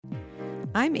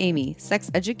I'm Amy, sex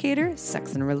educator,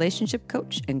 sex and relationship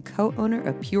coach, and co-owner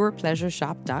of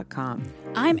PurePleasureShop.com.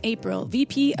 I'm April,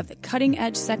 VP of the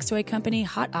cutting-edge sex toy company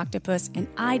Hot Octopuss, and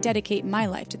I dedicate my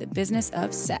life to the business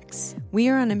of sex. We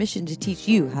are on a mission to teach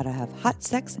you how to have hot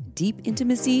sex, deep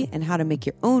intimacy, and how to make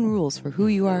your own rules for who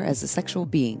you are as a sexual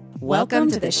being.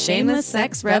 Welcome to the Shameless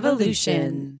Sex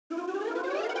Revolution.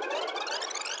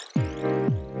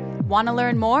 Want to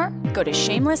learn more? Go to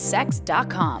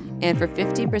shamelesssex.com. And for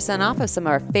 15% off of some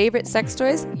of our favorite sex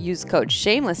toys, use code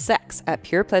SHAMELESSSEX at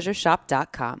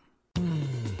PurePleasureShop.com.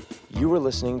 You are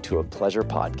listening to a Pleasure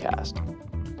Podcast.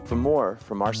 For more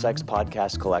from our Sex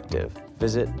Podcast Collective,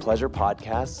 visit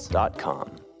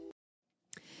pleasurepodcasts.com.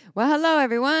 Well, hello,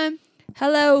 everyone.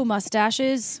 Hello,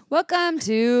 mustaches. Welcome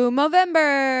to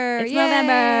Movember. It's Yay!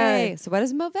 Movember. So what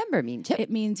does Movember mean, Chip? It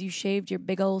means you shaved your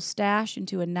big old stash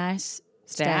into a nice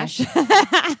stash.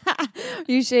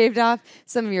 You shaved off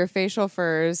some of your facial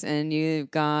furs and you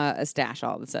got a stash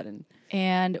all of a sudden.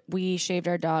 And we shaved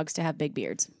our dogs to have big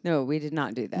beards. No, we did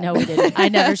not do that. No, we didn't. I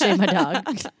never shaved my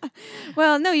dog.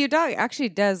 Well, no, your dog actually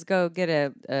does go get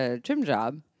a trim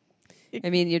job. I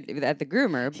mean, you're at the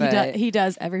groomer, but He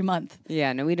does every month.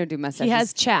 yeah, no, we don't do mustaches. He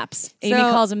has chaps. Amy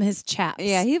So- calls them his chaps.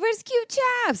 Yeah, he wears cute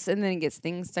chaps and then he gets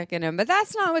things stuck in him. But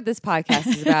that's not what this podcast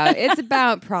is about. It's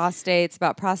about prostate. It's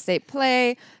about prostate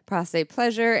play, prostate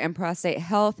pleasure, and prostate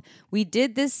health. We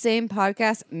did this same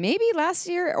podcast maybe last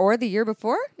year or the year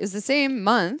before. It was the same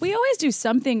month. We always do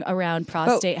something around but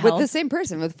prostate with health. the same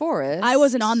person, with Forrest. I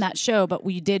wasn't on that show, but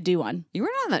we did do one. You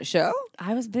weren't on that show?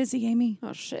 I was busy, Amy.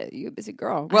 Oh, shit. You a busy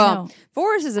girl. I Well, know.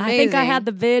 Forrest is amazing. I think I had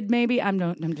the vid, maybe. I'm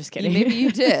just kidding. Maybe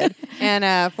you did.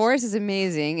 And Forrest is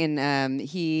amazing. And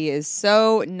he is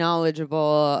so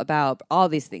knowledgeable about all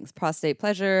these things, prostate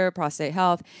pleasure, prostate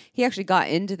health. He actually got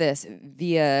into this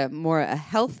via more a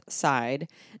health side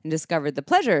and discovered the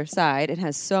pleasure side and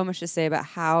has so much to say about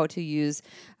how to use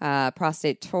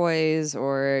prostate toys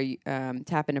or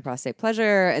tap into prostate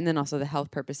pleasure and then also the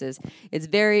health purposes. It's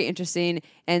very interesting.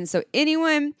 And so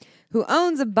anyone who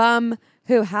owns a bum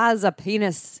who has a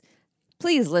penis,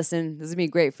 please listen. This is going to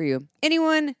be great for you.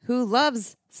 Anyone who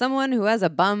loves someone who has a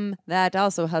bum that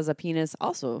also has a penis,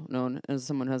 also known as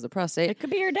someone who has a prostate. It could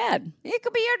be your dad. It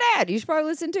could be your dad. You should probably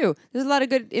listen too. There's a lot of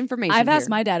good information I've asked here.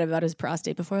 my dad about his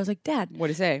prostate before. I was like, Dad,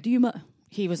 What'd he say? do you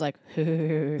He was like,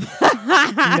 no,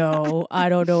 I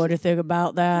don't know anything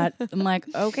about that. I'm like,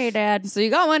 okay, Dad. So you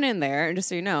got one in there, and just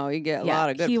so you know, you get a lot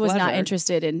of good he was not pleasure.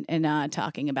 interested in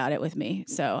talking about it with me.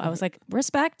 So I was like,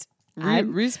 respect.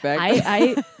 Respect.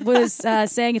 I was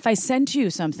saying if I sent you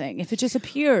something, if it just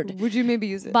appeared Would you maybe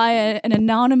use it? by an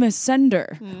anonymous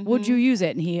sender, would you use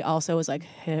it? And he also was like,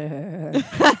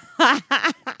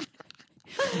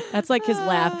 that's like his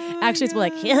laugh. Actually, it's more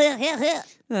like,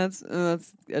 That's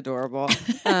adorable.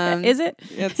 is it?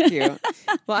 That's cute.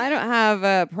 Well, I don't have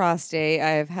a prostate.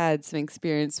 I've had some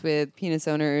experience with penis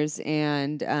owners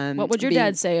and What would your being-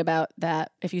 dad say about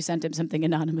that if you sent him something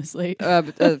anonymously?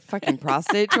 a fucking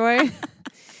prostate toy?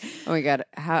 Oh my god,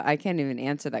 I can't even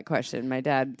answer that question. My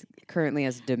dad currently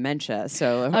has dementia,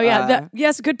 so Oh yeah,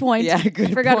 yes, good point. yeah,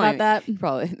 good I forgot point. about that.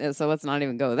 Probably. So let's not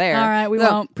even go there. All right, we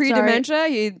So, won't. Pre-dementia,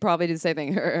 he'd probably do the same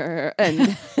thing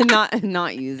and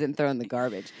not use it and throw in the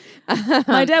garbage.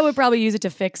 My dad would probably use it to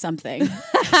fix something.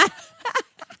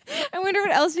 I wonder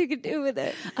what else you could do with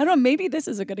it. I don't know. Maybe this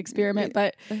is a good experiment,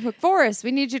 but Forrest,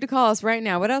 we need you to call us right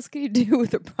now. What else can you do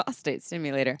with a prostate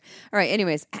stimulator? All right.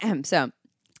 Anyways, so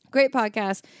great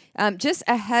podcast. Just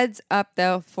a heads up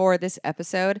though for this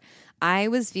episode. I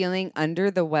was feeling under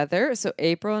the weather, so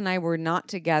April and I were not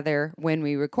together when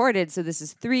we recorded. So this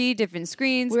is 3 different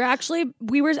screens, we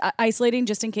were isolating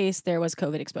just in case there was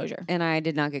COVID exposure. and I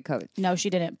did not get COVID. No, she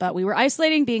didn't. But we were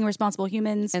isolating, being responsible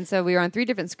humans. And so we were on 3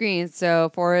 different screens. So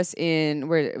Forrest in,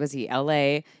 where was he?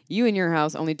 LA. You in your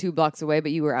house, only 2 blocks away,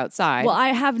 but you were outside. Well, I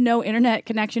have no internet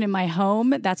connection in my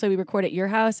home. That's why we record at your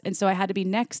house. And so I had to be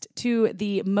next to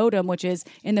the modem, which is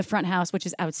in the front house, which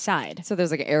is outside. So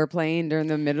there's like an airplane during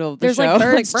the middle of the There's show. like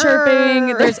birds Like, chirping.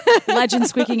 brrr. There's Legend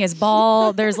squeaking his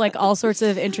ball. There's like all sorts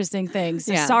of interesting things.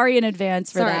 So Yeah. sorry in advance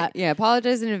for Sorry. that. Yeah,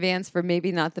 apologize in advance for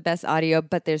maybe not the best audio,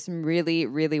 but there's some really,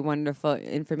 really wonderful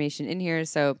information in here.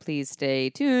 So please stay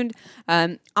tuned.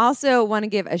 Also, want to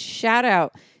give a shout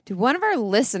out to one of our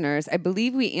listeners. I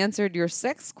believe we answered your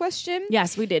sex question.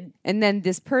 Yes, we did. And then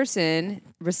this person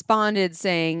responded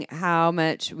saying how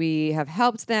much we have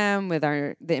helped them with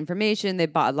the information. They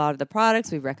bought a lot of the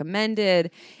products we've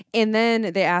recommended. And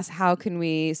then they asked, how can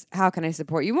I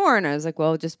support you more? And I was like,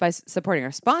 well, just by supporting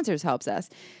our sponsors helps us.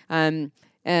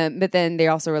 But then they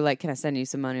also were like, can I send you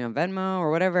some money on Venmo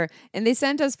or whatever? And they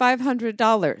sent us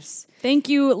 $500. Thank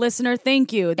you, listener.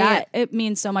 Thank you. It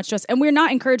means so much to us. And we're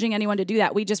not encouraging anyone to do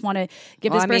that. We just want to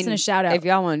give this person a shout out. If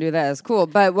y'all want to do that, it's cool.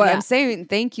 But what I'm saying,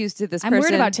 thank yous to this person. I'm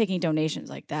worried about taking donations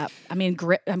like that. I mean,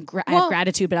 I have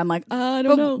gratitude, but I'm like, I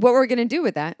don't know. What we're going to do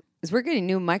with that is we're getting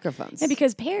new microphones. Yeah,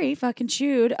 because Perry fucking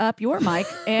chewed up your mic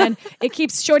and it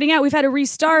keeps shorting out. We've had to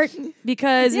restart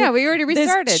because we already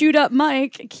restarted. This chewed up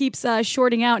mic keeps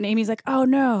shorting out, and Amy's like, "Oh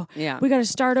no, we got to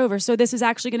start over." So this is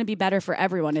actually going to be better for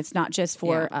everyone. It's not just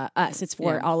for us; it's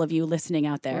for all of you listening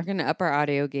out there. We're going to up our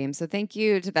audio game. So thank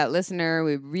you to that listener.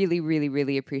 We really, really,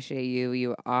 really appreciate you.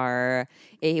 You are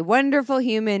a wonderful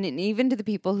human, and even to the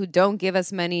people who don't give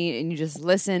us money and you just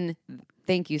listen.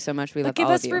 Thank you so much. We love all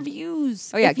of you. Give us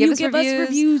reviews. Oh, yeah. If you give us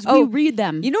reviews, we read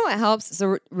them. You know what helps?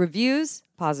 So reviews,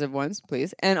 positive ones,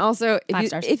 please. And also,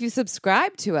 if you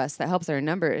subscribe to us, that helps our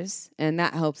numbers. And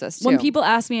that helps us, too. When people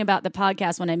ask me about the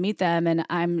podcast, when I meet them and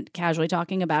I'm casually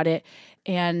talking about it,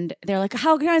 and they're like,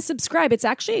 how can I subscribe? It's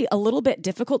actually a little bit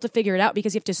difficult to figure it out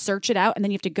because you have to search it out and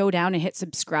then you have to go down and hit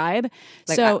subscribe.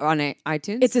 Like so on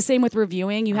iTunes? It's the same with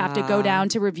reviewing. You have to go down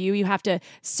to review. You have to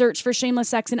search for Shameless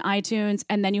Sex in iTunes.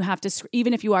 And then you have to,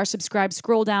 even if you are subscribed,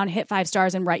 scroll down, hit 5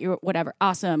 stars and write your whatever.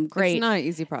 Awesome. Great. It's not an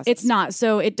easy process. It's not.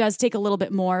 So it does take a little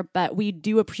bit more, but we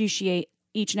do appreciate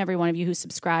each and every one of you who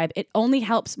subscribe. It only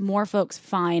helps more folks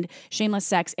find Shameless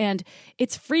Sex, and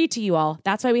it's free to you all.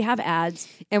 That's why we have ads.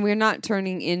 And we're not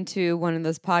turning into one of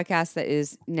those podcasts that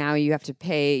is now you have to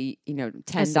pay,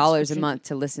 $10 a month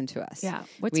to listen to us. Yeah.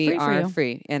 What's we free for are you?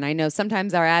 free. And I know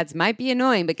sometimes our ads might be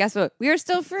annoying, but guess what? We are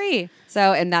still free.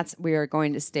 So, and we are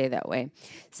going to stay that way.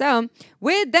 So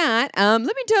with that, let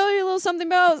me tell you a little something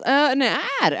about an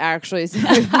ad, actually.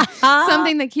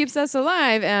 Something that keeps us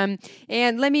alive.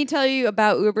 And let me tell you about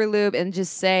Uberlube and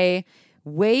just say,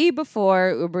 way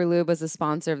before Uberlube was a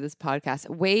sponsor of this podcast,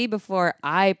 way before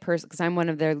because I'm one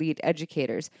of their lead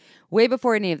educators, way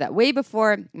before any of that, way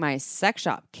before my sex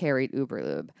shop carried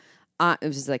Uberlube. It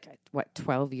was like,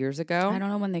 12 years ago? I don't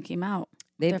know when they came out.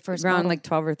 They've around like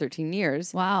 12 or 13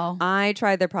 years. Wow. I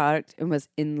tried their product and was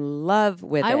in love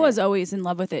with it. I was always in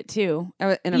love with it too.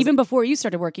 Even before you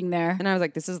started working there. And I was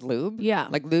like, this is lube? Yeah.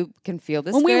 Like lube can feel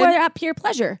this When good? we were at Pure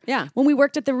Pleasure. Yeah. When we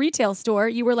worked at the retail store,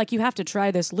 you were like, you have to try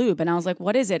this lube. And I was like,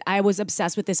 what is it? I was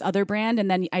obsessed with this other brand.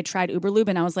 And then I tried Uberlube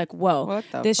and I was like, whoa,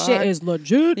 this shit is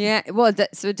legit. Yeah. Well,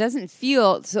 so it doesn't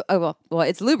feel so, well,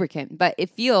 it's lubricant, but it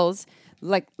feels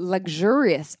like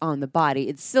luxurious on the body.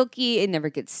 It's silky. It never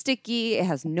gets sticky. It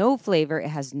has no flavor. It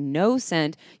has no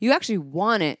scent. You actually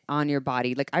want it on your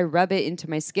body. Like I rub it into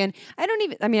my skin. I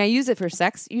use it for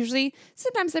sex usually.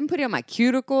 Sometimes I'm putting it on my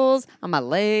cuticles, on my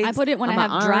legs. I put it when I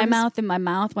have dry mouth in my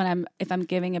mouth if I'm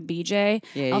giving a BJ.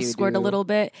 Yeah, I'll squirt a little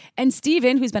bit. And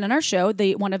Steven, who's been on our show,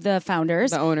 one of the founders.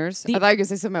 The owners. I thought you were going to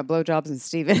say something about blowjobs and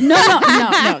Steven. No.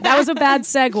 That was a bad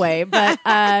segue.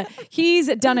 But he's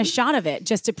done a shot of it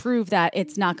just to prove that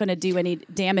it's not going to do any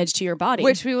damage to your body.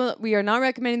 Which we are not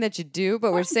recommending that you do,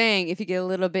 but we're saying if you get a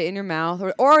little bit in your mouth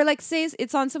or like say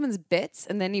it's on someone's bits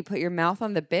and then you put your mouth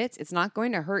on the bits, it's not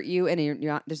going to hurt you and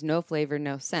there's no flavor,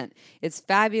 no scent. It's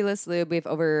fabulous lube. We have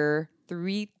over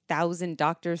 3,000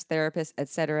 doctors, therapists,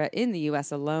 etc. in the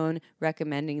U.S. alone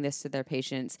recommending this to their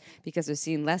patients because we've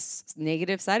seen less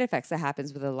negative side effects that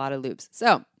happens with a lot of lubes.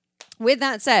 So with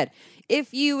that said,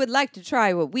 if you would like to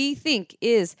try what we think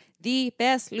is the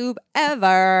best lube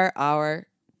ever, our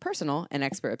personal and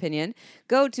expert opinion,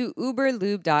 go to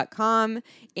uberlube.com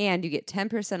and you get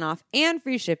 10% off and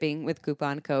free shipping with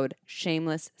coupon code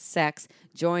SHAMELESSSEX.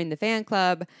 Join the fan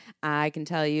club. I can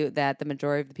tell you that the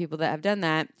majority of the people that have done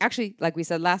that, actually, like we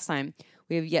said last time,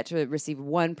 we have yet to receive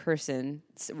one person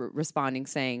responding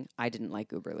saying, I didn't like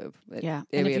Uberlube. Yeah,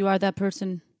 and if you are that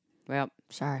person... Well,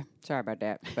 sorry about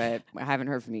that, but I haven't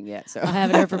heard from you yet. So I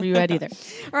haven't heard from you yet either.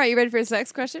 All right, you ready for his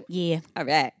next question? Yeah. All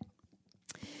right.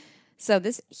 So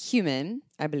this human,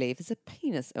 I believe, is a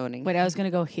penis owning. Wait, I was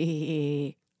gonna go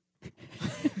hee.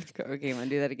 Okay, you want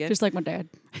to do that again? Just like my dad.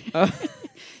 Oh.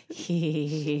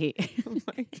 Hee. Oh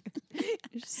my God.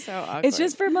 You're so awkward. It's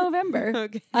just for Movember.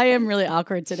 Okay. I am really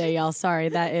awkward today, y'all. Sorry,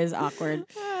 that is awkward.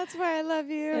 Oh, that's why I love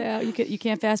you. Yeah, you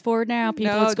can't fast forward now,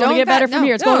 people. No, it's going to get better from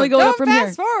here. It's going to go up from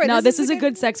here. Forward. No, this is a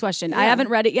good sex question. Yeah. I haven't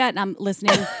read it yet, and I'm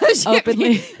listening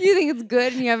openly. You think it's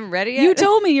good and you haven't read it yet? You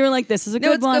told me you were like, "This is a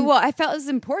good one." Good. Well, I felt it was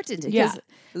important. Yeah.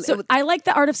 So I like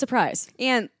the art of surprise.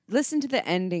 And listen to the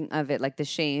ending of it, like the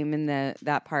shame and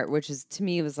that part, which is to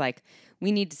me was like,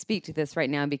 we need to speak to this right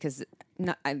now because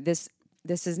this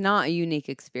is not a unique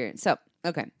experience. So,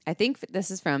 okay, I think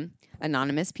this is from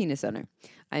Anonymous Penis Owner.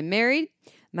 I'm married.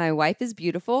 My wife is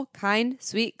beautiful, kind,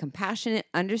 sweet, compassionate,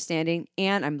 understanding,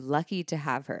 and I'm lucky to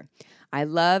have her. I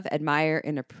love, admire,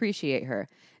 and appreciate her.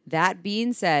 That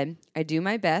being said, I do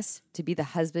my best to be the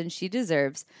husband she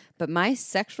deserves, but my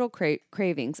sexual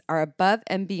cravings are above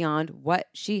and beyond what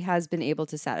she has been able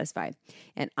to satisfy,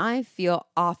 and I feel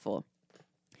awful.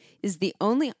 Is the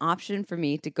only option for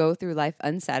me to go through life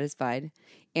unsatisfied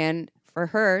and for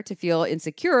her to feel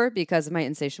insecure because of my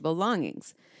insatiable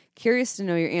longings. Curious to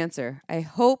know your answer. I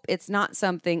hope it's not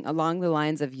something along the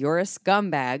lines of you're a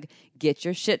scumbag, get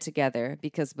your shit together,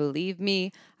 because believe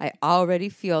me, I already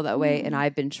feel that way and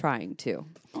I've been trying to.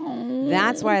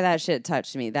 That's why that shit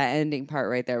touched me. That ending part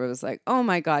right there was like, oh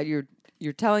my God, you're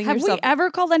telling Have yourself. we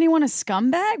ever called anyone a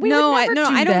scumbag? We No, would I never do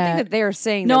don't that. think that they're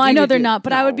saying No, that. I know would they're do- not,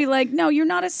 but I would no. be like, no, you're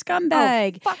not a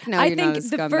scumbag. Oh, fuck no, I you're think not a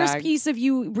the first scumbag. piece of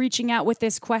you reaching out with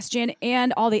this question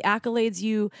and all the accolades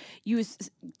you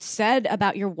said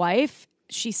about your wife,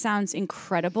 she sounds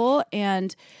incredible.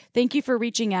 And thank you for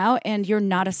reaching out. And you're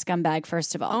not a scumbag,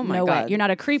 first of all. Oh my no God. way. You're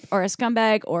not a creep or a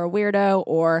scumbag or a weirdo,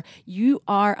 or you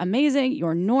are amazing.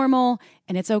 You're normal.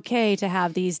 And it's okay to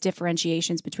have these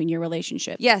differentiations between your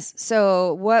relationships. Yes.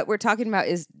 So what we're talking about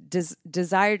is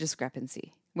desire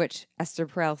discrepancy, which Esther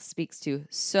Perel speaks to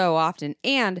so often.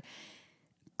 And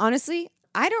honestly,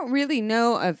 I don't really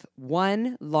know of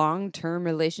one long-term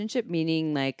relationship,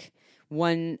 meaning like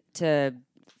 1 to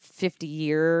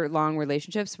 50-year long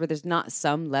relationships where there's not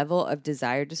some level of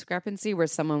desire discrepancy where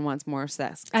someone wants more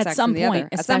sex At some than the point, other.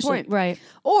 At some especially, point. right.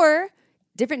 Or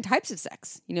different types of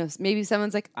sex. You know, maybe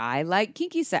someone's like, I like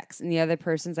kinky sex. And the other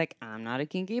person's like, I'm not a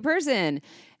kinky person.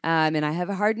 And I have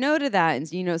a hard no to that.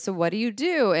 And, you know, so what do you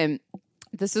do? And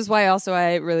this is why also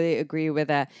I really agree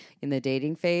with in the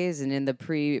dating phase and in the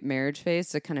pre-marriage phase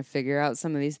to kind of figure out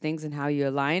some of these things and how you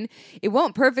align. It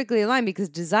won't perfectly align because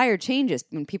desire changes.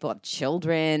 When people have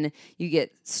children, you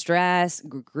get stress,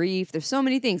 grief. There's so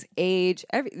many things, age,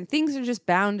 things are just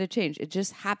bound to change. It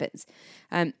just happens.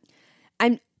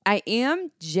 I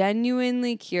am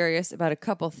genuinely curious about a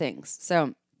couple things.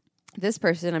 So this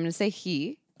person, I'm going to say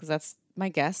he, because that's my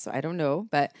guess, so I don't know.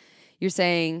 But you're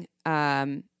saying,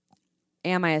 am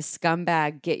I a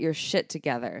scumbag? Get your shit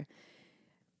together.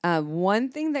 One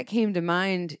thing that came to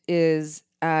mind is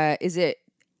are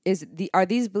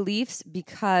these beliefs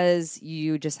because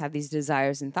you just have these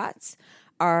desires and thoughts?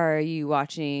 Are you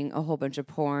watching a whole bunch of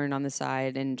porn on the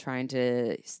side and trying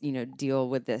to, you know, deal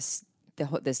with this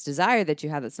desire that you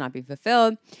have that's not being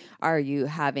fulfilled? Are you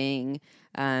having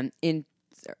in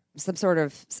some sort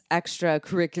of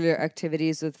extracurricular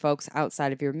activities with folks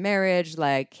outside of your marriage,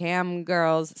 like cam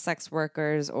girls, sex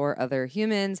workers, or other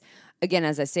humans? Again,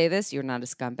 as I say this, you're not a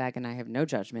scumbag, and I have no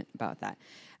judgment about that.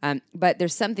 But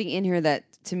there's something in here that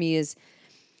to me is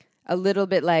a little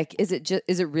bit like, is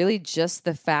it really just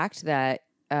the fact that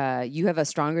you have a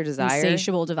stronger desire,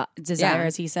 Insatiable desire,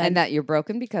 as he said. and that you're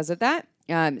broken because of that?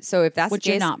 So if that's Which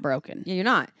the case, you're not broken. you're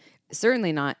not,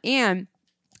 certainly not.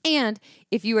 And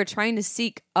if you are trying to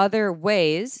seek other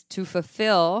ways to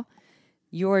fulfill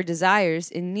your desires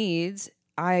and needs,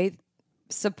 I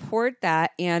support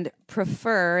that and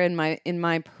prefer in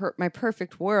my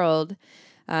perfect world.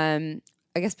 I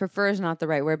guess prefer is not the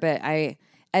right word, but I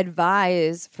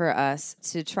advise for us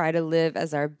to try to live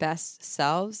as our best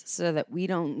selves so that we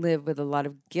don't live with a lot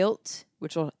of guilt,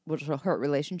 which will hurt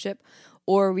relationship,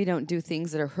 or we don't do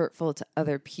things that are hurtful to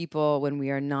other people when we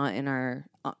are not in our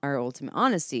ultimate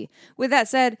honesty. With that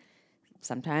said,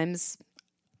 sometimes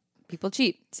people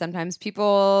cheat. Sometimes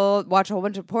people watch a whole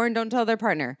bunch of porn, don't tell their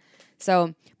partner.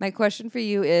 So my question for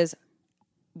you is,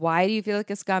 why do you feel like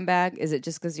a scumbag? Is it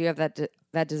just because you have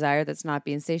that desire that's not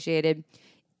being satiated?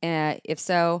 If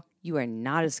so, you are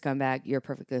not a scumbag. You're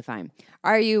perfectly fine.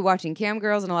 Are you watching cam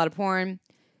girls and a lot of porn?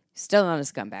 Still not a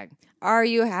scumbag. Are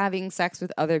you having sex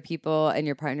with other people and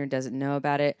your partner doesn't know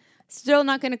about it? Still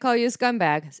not going to call you a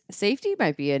scumbag. Safety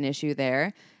might be an issue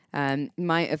there.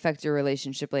 Might affect your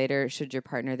relationship later should your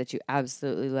partner that you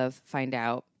absolutely love find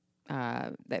out.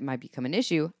 That might become an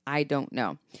issue. I don't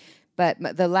know. But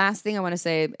the last thing I want to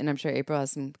say, and I'm sure April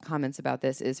has some comments about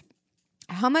this, is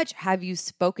how much have you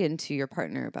spoken to your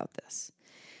partner about this?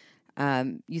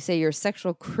 You say your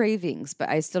sexual cravings, but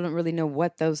I still don't really know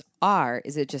what those are.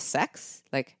 Is it just sex?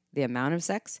 Like the amount of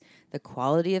sex, the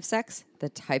quality of sex, the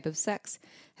type of sex?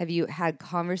 Have you had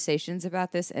conversations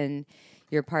about this and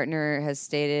your partner has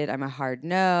stated, I'm a hard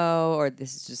no, or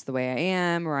this is just the way I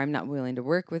am, or I'm not willing to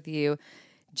work with you?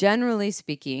 Generally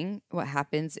speaking, what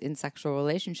happens in sexual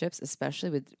relationships,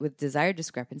 especially with desire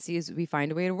discrepancy, is we find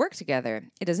a way to work together.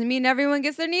 It doesn't mean everyone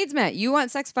gets their needs met. You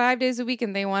want sex 5 days a week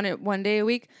and they want it 1 day a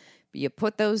week, but you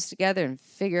put those together and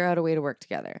figure out a way to work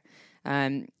together.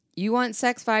 you want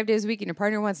sex 5 days a week and your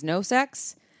partner wants no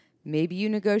sex, maybe you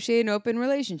negotiate an open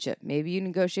relationship. Maybe you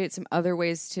negotiate some other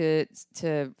ways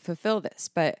to fulfill this.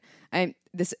 But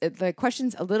the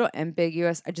question's a little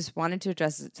ambiguous. I just wanted to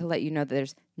address it to let you know that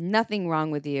there's nothing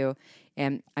wrong with you.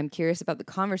 And I'm curious about the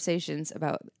conversations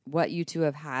about what you two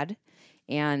have had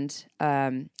and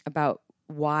about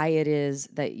why it is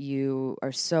that you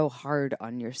are so hard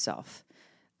on yourself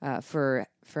for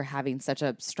having such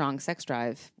a strong sex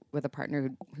drive with a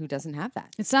partner who doesn't have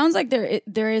that. It sounds like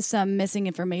there is some missing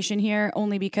information here,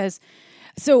 only because.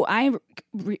 So I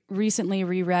recently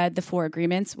reread the 4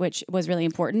 Agreements, which was really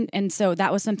important. And so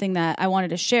that was something that I wanted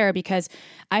to share because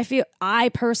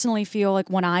I personally feel like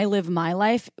when I live my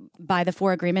life by the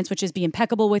 4 Agreements, which is be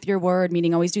impeccable with your word,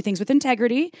 meaning always do things with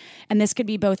integrity. And this could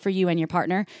be both for you and your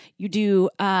partner. You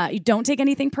don't take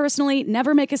anything personally,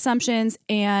 never make assumptions,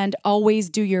 and always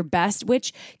do your best,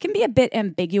 which can be a bit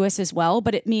ambiguous as well.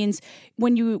 But it means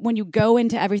when you go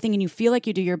into everything and you feel like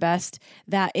you do your best,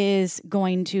 that is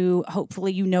going to hopefully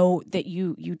you know that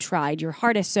you tried your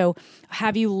hardest. So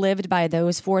have you lived by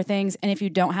those 4 things? And if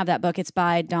you don't have that book, it's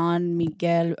by Don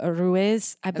Miguel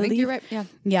Ruiz, I believe. I think you're right. Yeah.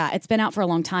 Yeah, it's been out for a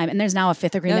long time. And there's now a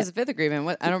 5th agreement. There's a 5th agreement.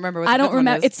 What, I don't remember what the I don't fifth one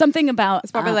remember. is. It's something about...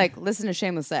 It's probably like listen to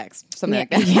shameless sex. Something like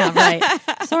that. Yeah,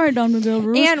 right. Sorry, Don Miguel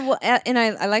Ruiz. And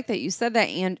I like that you said that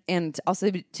and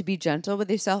also to be gentle with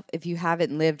yourself if you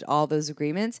haven't lived all those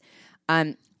agreements.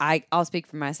 I'll speak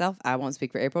for myself. I won't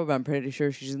speak for April, but I'm pretty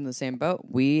sure she's in the same boat.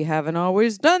 We haven't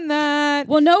always done that.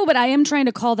 Well, no, but I am trying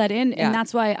to call that in, Yeah. and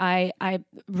that's why I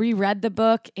reread the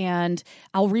book, and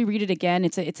I'll reread it again.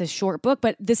 It's a short book,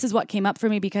 but this is what came up for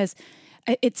me because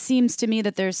it seems to me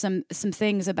that there's some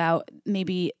things about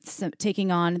maybe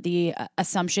taking on the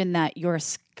assumption that you're a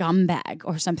scumbag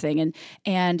or something,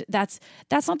 and that's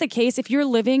not the case. If you're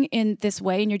living in this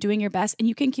way and you're doing your best, and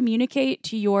you can communicate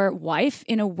to your wife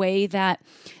in a way that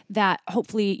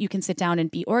hopefully you can sit down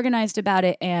and be organized about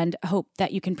it, and hope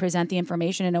that you can present the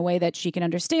information in a way that she can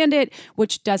understand it,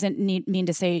 which doesn't mean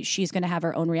to say she's going to have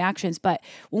her own reactions. But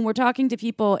when we're talking to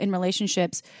people in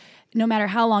relationships, no matter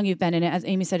how long you've been in it, as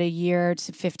Amy said, a year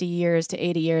to 50 years to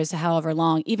 80 years to however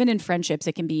long, even in friendships,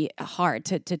 it can be hard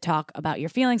to talk about your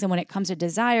feelings. And when it comes to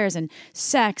desires and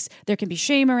sex, there can be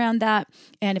shame around that.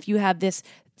 And if you have this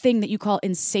thing that you call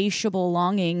insatiable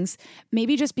longings,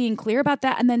 maybe just being clear about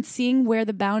that and then seeing where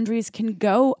the boundaries can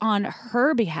go on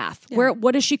her behalf. Yeah.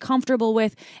 What is she comfortable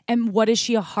with and what is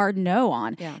she a hard no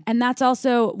on? Yeah. And that's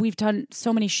also, we've done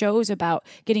so many shows about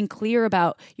getting clear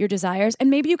about your desires, and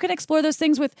maybe you can explore those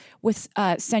things with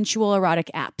sensual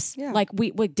erotic apps. Yeah. Like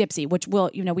with Dipsy, which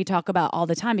we talk about all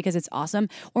the time because it's awesome.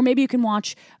 Or maybe you can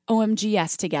watch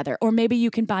OMGS together, or maybe you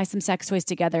can buy some sex toys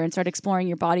together and start exploring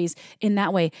your bodies in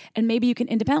that way. And maybe you can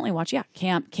independently watch,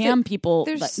 cam people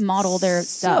model their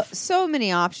stuff. So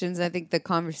many options. I think the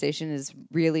conversation is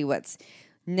really what's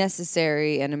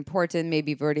necessary and important.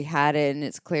 Maybe you've already had it and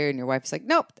it's clear, and your wife's like,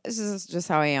 nope, this is just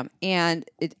how I am. And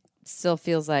it still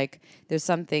feels like there's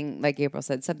something, like April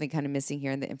said, something kind of missing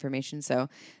here in the information. So,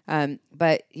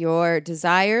 but your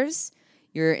desires,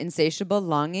 your insatiable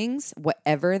longings,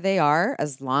 whatever they are,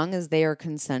 as long as they are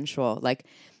consensual, like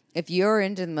if you're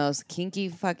into the most kinky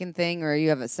fucking thing, or you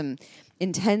have some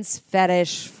intense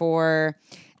fetish for,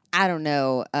 I don't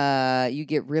know, you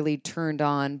get really turned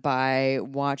on by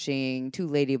watching 2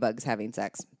 ladybugs having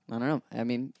sex. I don't know. I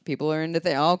mean, people are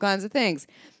into all kinds of things.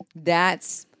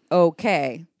 That's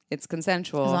okay. It's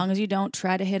consensual. As long as you don't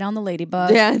try to hit on the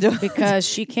ladybug. Yeah, because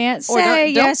she can't say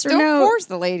yes or no. Don't force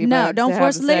the ladybug. No, don't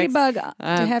force the ladybug to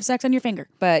have sex on your finger.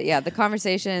 But yeah, the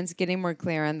conversation's getting more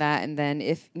clear on that. And then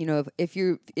if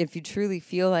you truly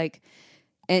feel like,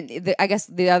 and I guess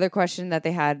the other question that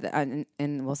they had,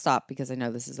 and we'll stop because I know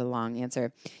this is a long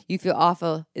answer. You feel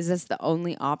awful. Is this the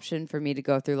only option for me to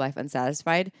go through life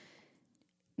unsatisfied?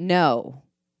 No,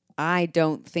 I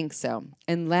don't think so.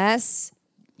 Unless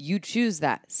you choose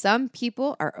that. Some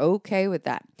people are okay with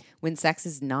that when sex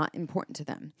is not important to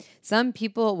them. Some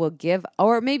people will give,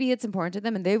 or maybe it's important to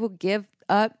them, and they will give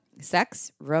up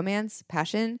sex, romance,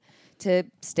 passion to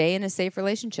stay in a safe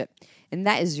relationship. And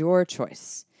that is your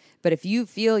choice. But if you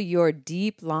feel your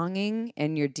deep longing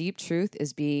and your deep truth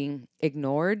is being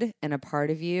ignored, and a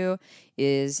part of you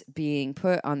is being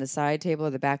put on the side table or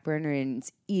the back burner and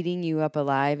it's eating you up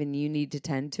alive, and you need to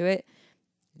tend to it,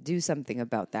 do something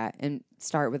about that and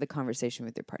start with a conversation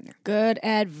with your partner. Good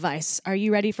advice. Are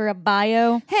you ready for a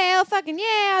bio? Hell fucking yeah,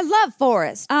 I love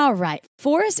Forrest. All right.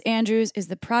 Forrest Andrews is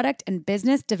the product and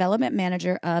business development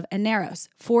manager of Aneros.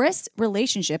 Forrest's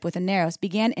relationship with Aneros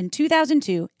began in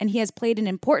 2002, and he has played an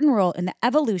important role in the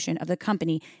evolution of the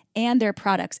company and their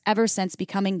products ever since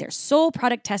becoming their sole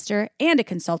product tester and a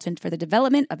consultant for the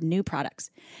development of new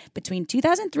products. Between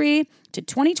 2003 to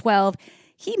 2012,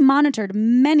 he monitored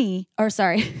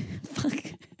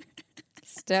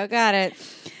Still got it.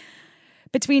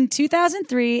 Between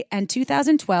 2003 and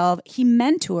 2012, he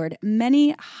mentored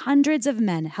many hundreds of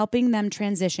men, helping them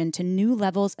transition to new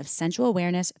levels of sensual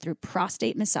awareness through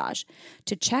prostate massage.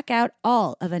 To check out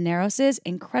all of Aneros'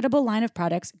 incredible line of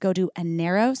products, go to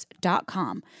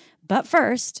aneros.com. But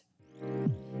first,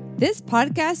 this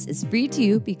podcast is free to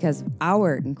you because of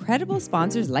our incredible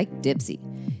sponsors like Dipsea.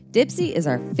 Dipsea is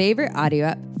our favorite audio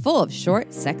app full of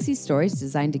short, sexy stories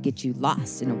designed to get you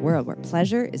lost in a world where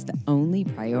pleasure is the only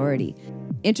priority.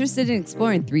 Interested in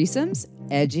exploring threesomes,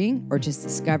 edging, or just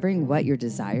discovering what your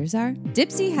desires are?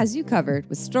 Dipsea has you covered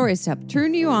with stories to help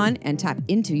turn you on and tap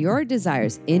into your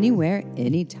desires anywhere,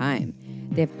 anytime.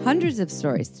 They have hundreds of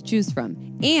stories to choose from,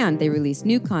 and they release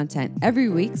new content every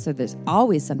week, so there's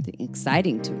always something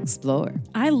exciting to explore.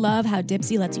 I love how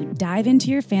Dipsea lets you dive into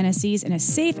your fantasies in a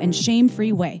safe and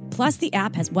shame-free way. Plus, the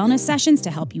app has wellness sessions to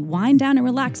help you wind down and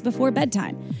relax before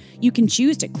bedtime. You can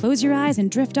choose to close your eyes and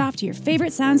drift off to your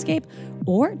favorite soundscape,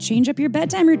 or change up your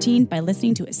bedtime routine by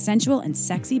listening to a sensual and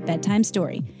sexy bedtime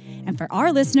story. And for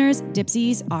our listeners,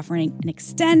 Dipsea's offering an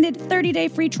extended 30-day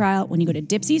free trial when you go to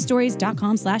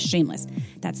dipseastories.com/shameless.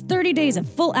 That's 30 days of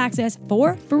full access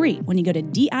for free when you go to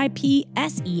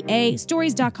DIPSEA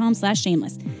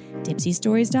stories.com/shameless.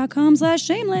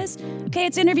 Dipseastories.com/shameless. Okay,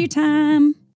 it's interview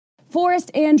time.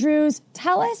 Forrest Andrews,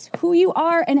 tell us who you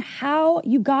are and how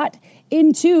you got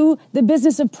into the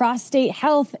business of prostate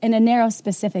health and Aneros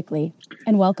specifically.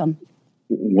 And welcome.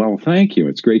 Well, thank you.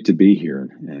 It's great to be here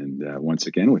and once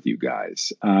again with you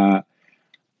guys. I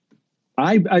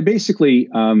basically,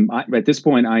 at this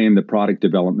point, I am the product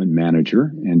development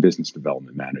manager and business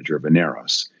development manager of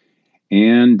Aneros.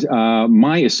 And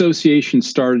my association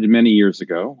started many years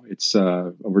ago. It's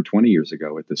over 20 years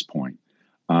ago at this point.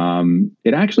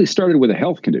 It actually started with a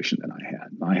health condition that I had.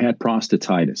 I had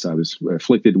prostatitis. I was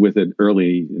afflicted with it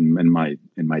early in my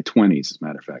 20s, as a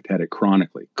matter of fact. Had it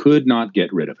chronically. Could not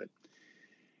get rid of it.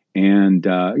 And,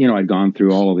 I'd gone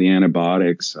through all of the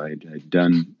antibiotics. I'd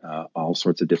done all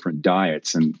sorts of different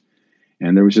diets, and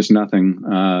there was just nothing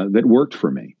that worked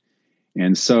for me.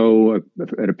 And so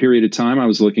at a period of time, I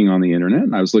was looking on the internet,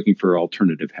 and I was looking for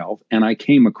alternative health, and I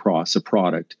came across a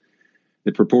product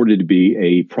that purported to be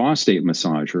a prostate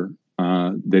massager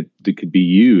that could be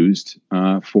used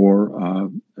for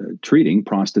treating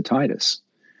prostatitis.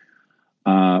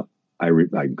 I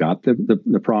got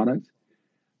the product.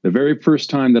 The very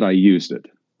first time that I used it,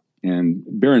 and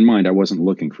bear in mind, I wasn't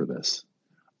looking for this,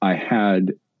 I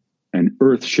had an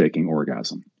earth-shaking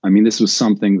orgasm. I mean, this was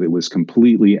something that was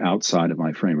completely outside of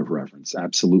my frame of reference,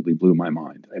 absolutely blew my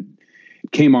mind. It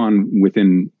came on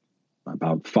within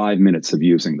about 5 minutes of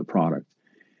using the product.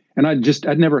 And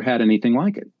I'd never had anything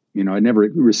like it. I'd never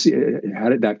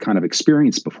had that kind of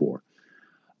experience before.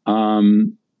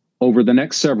 Over the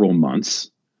next several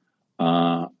months,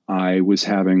 I was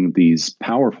having these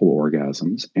powerful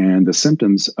orgasms, and the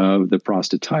symptoms of the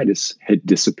prostatitis had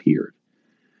disappeared.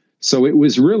 So it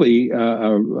was really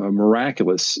a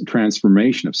miraculous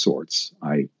transformation of sorts.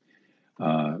 I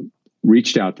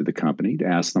reached out to the company to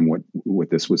ask them what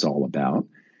this was all about.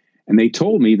 And they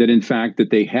told me that, in fact, that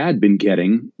they had been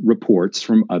getting reports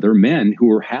from other men who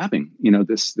were having,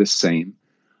 this same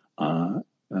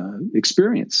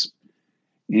experience.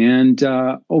 And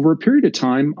over a period of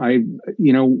time, I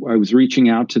was reaching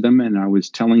out to them, and I was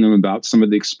telling them about some of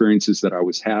the experiences that I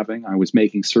was having. I was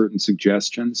making certain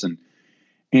suggestions,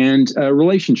 and a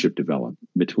relationship developed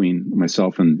between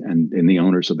myself and the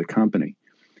owners of the company.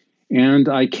 And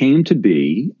I came to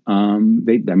be,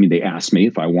 they asked me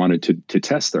if I wanted to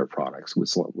test their products,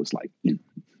 which was like,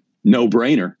 no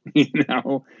brainer,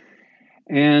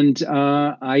 And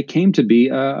I came to be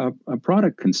a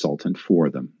product consultant for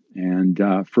them. And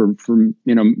for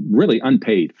really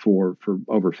unpaid for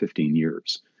over 15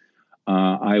 years.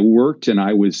 I worked, and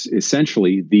I was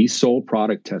essentially the sole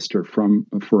product tester for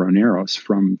Aneros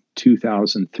from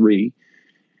 2003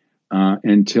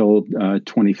 until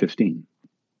 2015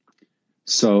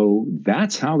 So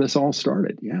that's how this all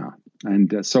started. Yeah.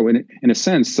 And so in a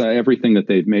sense, everything that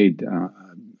they've made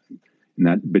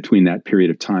between that period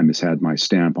of time has had my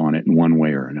stamp on it in one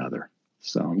way or another.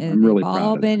 So And I'm really they've proud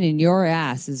all of been that. in your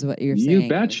ass, is what you're You saying.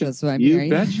 betcha. That's what I'm You hearing.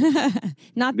 betcha.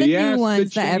 Not the The ass new that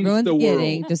ones that changed everyone's the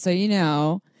getting, world. just so you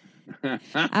know.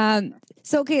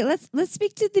 So okay, let's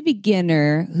speak to the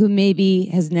beginner who maybe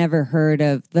has never heard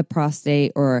of the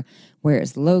prostate or where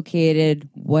it's located.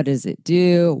 What does it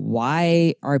do?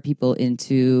 Why are people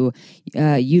into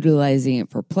utilizing it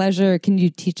for pleasure? Can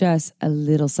you teach us a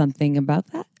little something about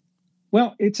that?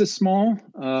 Well, it's a small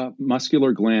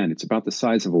muscular gland. It's about the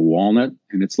size of a walnut,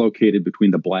 and it's located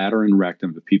between the bladder and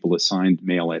rectum of people assigned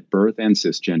male at birth and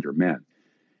cisgender men.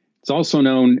 It's also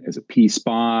known as a P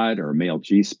spot or a male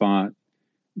G spot.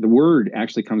 The word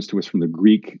actually comes to us from the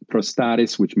Greek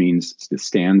prostatis, which means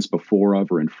stands before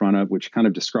of or in front of, which kind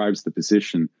of describes the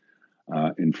position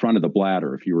in front of the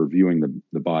bladder if you were viewing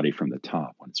the body from the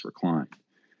top when it's reclined.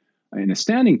 In a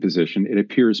standing position, it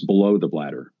appears below the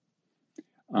bladder.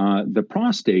 The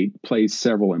prostate plays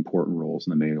several important roles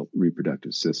in the male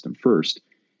reproductive system. First,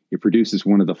 it produces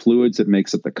one of the fluids that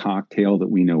makes up the cocktail that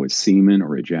we know as semen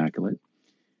or ejaculate.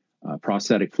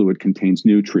 Prostatic fluid contains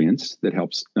nutrients that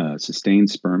helps sustain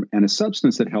sperm and a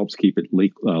substance that helps keep it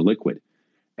liquid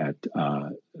in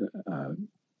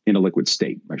a liquid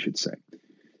state, I should say.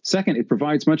 Second, it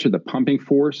provides much of the pumping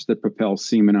force that propels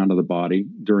semen out of the body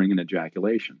during an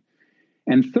ejaculation.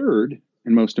 And third,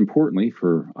 and most importantly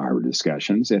for our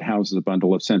discussions, it houses a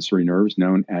bundle of sensory nerves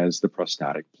known as the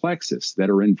prostatic plexus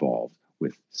that are involved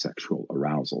with sexual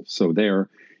arousal. So there,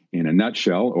 in a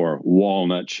nutshell, or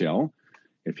walnut shell,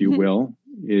 if you will,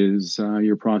 is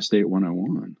your prostate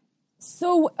 101.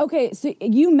 So, okay, so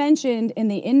you mentioned in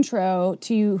the intro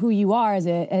to who you are as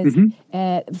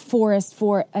Forrest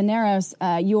for Aneros,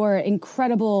 your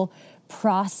incredible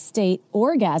prostate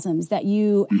orgasms that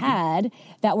you had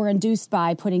that were induced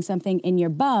by putting something in your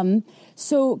bum.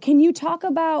 So can you talk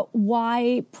about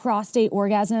why prostate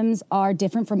orgasms are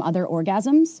different from other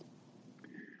orgasms?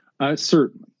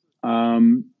 Certainly.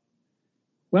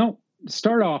 Well,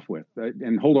 start off with,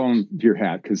 and hold on to your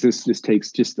hat, because this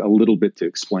takes just a little bit to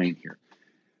explain here.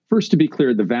 First, to be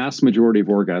clear, the vast majority of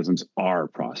orgasms are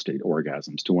prostate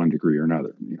orgasms to one degree or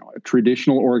another. You know, a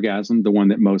traditional orgasm, the one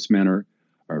that most men are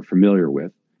familiar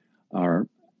with,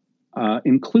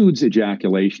 includes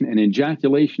ejaculation, and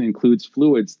ejaculation includes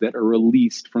fluids that are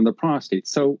released from the prostate.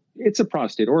 So it's a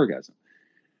prostate orgasm.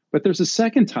 But there's a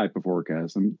second type of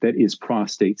orgasm that is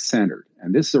prostate-centered,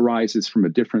 and this arises from a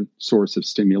different source of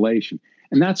stimulation.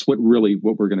 And that's what we're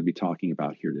going to be talking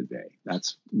about here today.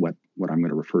 That's what I'm going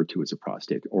to refer to as a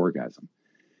prostate orgasm.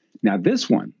 Now, this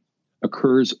one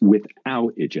occurs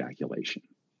without ejaculation.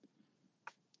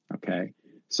 Okay?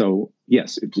 So,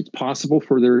 yes, it's possible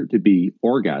for there to be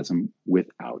orgasm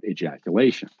without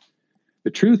ejaculation. The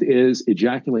truth is,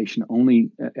 ejaculation only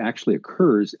actually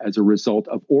occurs as a result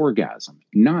of orgasm,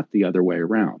 not the other way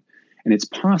around. And it's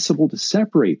possible to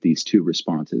separate these two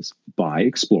responses by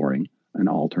exploring an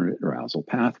alternate arousal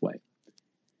pathway.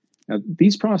 Now,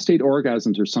 these prostate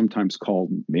orgasms are sometimes called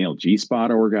male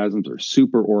G-spot orgasms or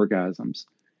super orgasms.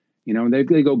 You know,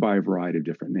 they go by a variety of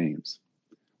different names.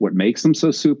 What makes them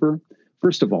so super?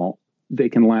 First of all, they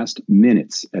can last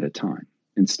minutes at a time,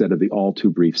 instead of the all too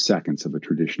brief seconds of a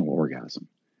traditional orgasm.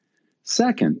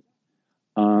 Second,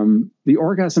 the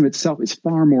orgasm itself is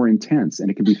far more intense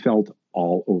and it can be felt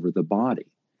all over the body.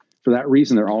 For that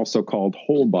reason, they're also called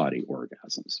whole body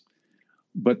orgasms.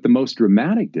 But the most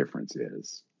dramatic difference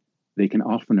is they can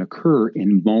often occur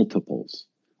in multiples,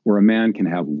 where a man can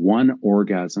have one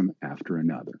orgasm after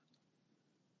another.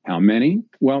 How many?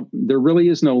 Well, there really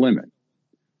is no limit.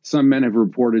 Some men have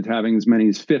reported having as many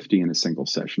as 50 in a single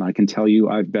session. I can tell you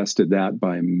I've bested that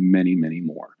by many, many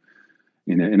more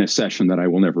in a session that I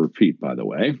will never repeat, by the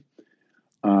way.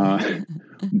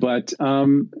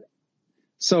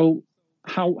 So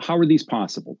how are these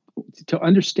possible? To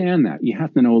understand that, you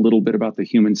have to know a little bit about the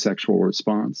human sexual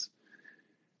response.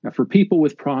 Now, for people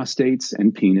with prostates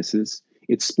and penises,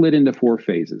 it's split into 4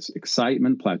 phases: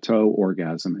 excitement, plateau,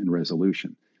 orgasm, and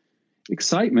resolution.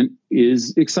 Excitement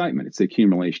is excitement. It's the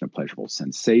accumulation of pleasurable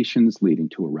sensations leading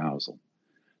to arousal.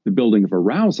 The building of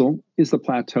arousal is the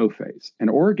plateau phase. And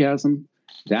orgasm,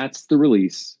 that's the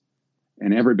release.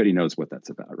 And everybody knows what that's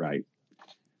about, right?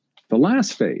 The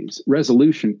last phase,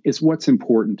 resolution, is what's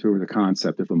important to the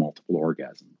concept of a multiple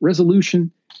orgasm.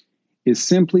 Resolution is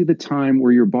simply the time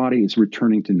where your body is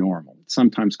returning to normal. It's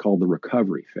sometimes called the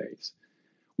recovery phase.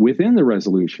 Within the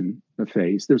resolution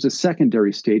phase, there's a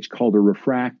secondary stage called a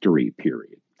refractory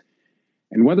period.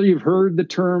 And whether you've heard the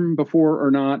term before or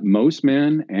not, most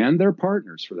men and their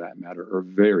partners, for that matter, are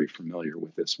very familiar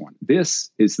with this one.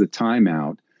 This is the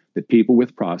timeout that people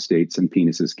with prostates and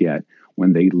penises get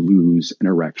when they lose an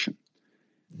erection.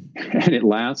 and it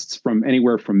lasts from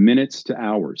anywhere from minutes to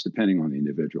hours, depending on the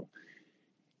individual.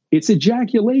 It's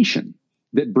ejaculation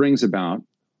that brings about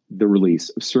the release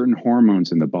of certain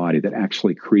hormones in the body that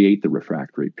actually create the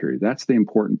refractory period. That's the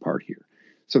important part here.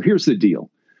 So here's the deal.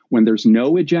 When there's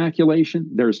no ejaculation,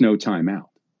 there's no timeout.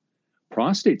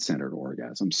 Prostate-centered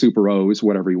orgasms, super O's,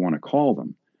 whatever you want to call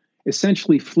them,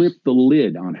 essentially flip the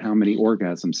lid on how many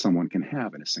orgasms someone can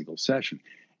have in a single session.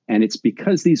 And it's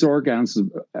because these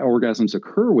orgasms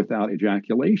occur without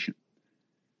ejaculation.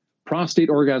 Prostate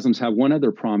orgasms have one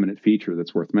other prominent feature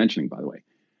that's worth mentioning, by the way.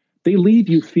 They leave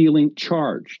you feeling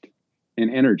charged and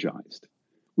energized,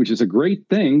 which is a great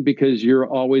thing because you're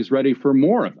always ready for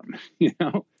more of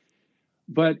them,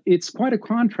 But it's quite a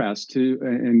contrast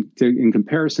in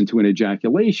comparison to an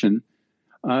ejaculation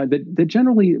that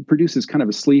generally produces kind of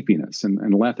a sleepiness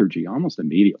and lethargy almost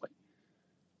immediately.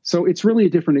 So it's really a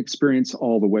different experience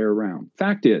all the way around.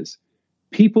 Fact is,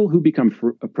 people who become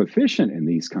proficient in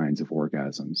these kinds of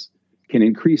orgasms can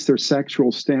increase their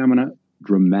sexual stamina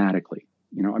dramatically.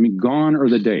 Gone are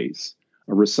the days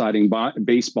of reciting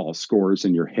baseball scores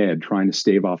in your head, trying to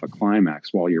stave off a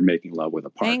climax while you're making love with a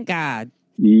partner. Thank God.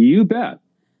 You bet.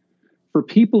 For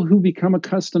people who become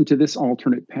accustomed to this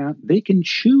alternate path, they can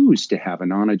choose to have a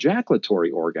non-ejaculatory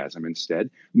orgasm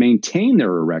instead, maintain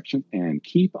their erection, and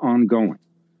keep on going.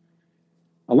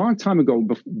 A long time ago,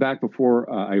 back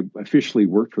before I officially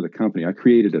worked for the company, I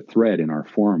created a thread in our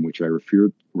forum, which I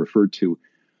referred to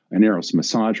an Eros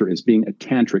massager as being a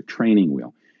tantric training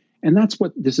wheel. And that's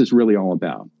what this is really all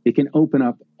about. It can open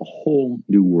up a whole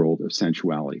new world of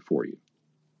sensuality for you.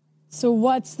 So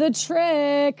what's the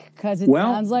trick? Because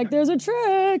sounds like there's a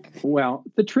trick. Well,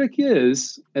 the trick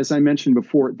is, as I mentioned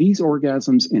before, these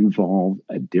orgasms involve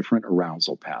a different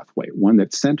arousal pathway, one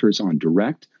that centers on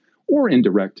direct or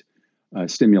indirect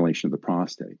stimulation of the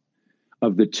prostate.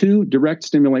 Of the two, direct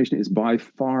stimulation is by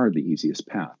far the easiest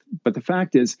path. But the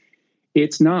fact is,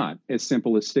 it's not as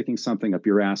simple as sticking something up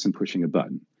your ass and pushing a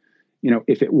button.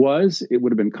 If it was, it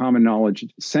would have been common knowledge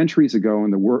centuries ago,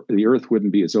 and the earth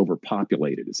wouldn't be as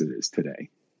overpopulated as it is today.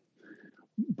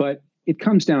 But it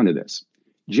comes down to this.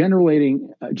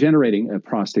 Generating a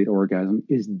prostate orgasm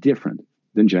is different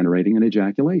than generating an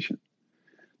ejaculation.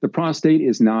 The prostate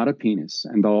is not a penis,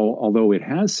 and although it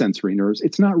has sensory nerves,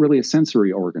 it's not really a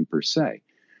sensory organ per se.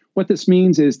 What this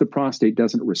means is the prostate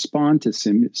doesn't respond to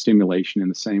stimulation in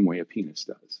the same way a penis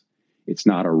does. It's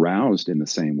not aroused in the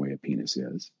same way a penis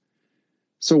is.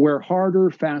 So where harder,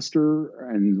 faster,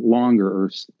 and longer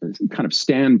are kind of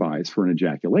standbys for an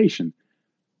ejaculation,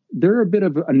 they're a bit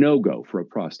of a no-go for a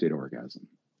prostate orgasm.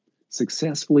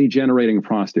 Successfully generating a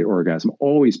prostate orgasm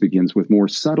always begins with more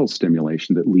subtle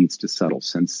stimulation that leads to subtle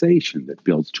sensation that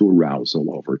builds to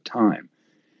arousal over time,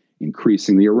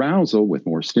 increasing the arousal with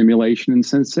more stimulation and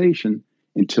sensation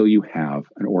until you have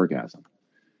an orgasm.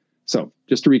 So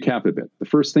just to recap a bit, the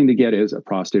first thing to get is a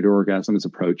prostate orgasm is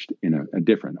approached in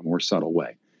a more subtle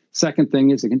way. Second thing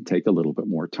is it can take a little bit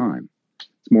more time.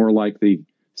 It's more like the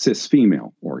cis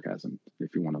female orgasm,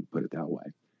 if you want to put it that way.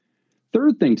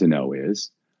 Third thing to know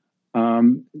is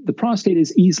the prostate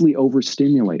is easily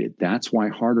overstimulated. That's why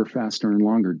harder, faster, and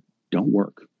longer don't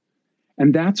work.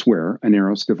 And that's where an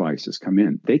Eros devices come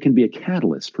in. They can be a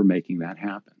catalyst for making that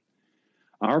happen.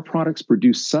 Our products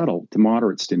produce subtle to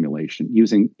moderate stimulation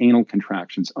using anal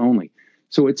contractions only.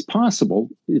 So it's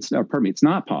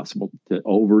not possible to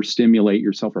overstimulate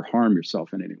yourself or harm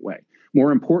yourself in any way.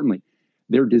 More importantly,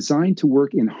 they're designed to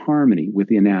work in harmony with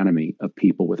the anatomy of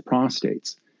people with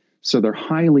prostates. So they're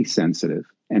highly sensitive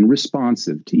and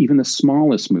responsive to even the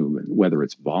smallest movement, whether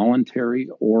it's voluntary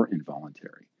or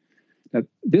involuntary. Now,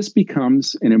 this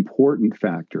becomes an important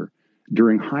factor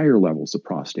during higher levels of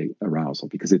prostate arousal,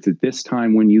 because it's at this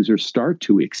time when users start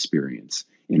to experience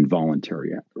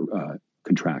involuntary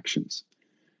contractions.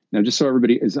 Now, just so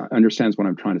everybody understands what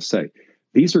I'm trying to say,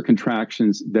 these are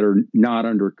contractions that are not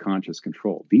under conscious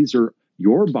control. These are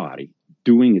your body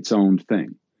doing its own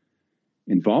thing.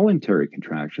 Involuntary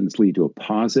contractions lead to a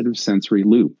positive sensory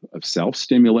loop of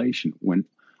self-stimulation when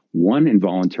one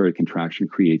involuntary contraction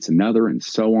creates another, and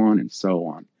so on and so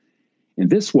on. In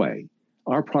this way,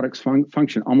 our products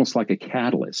function almost like a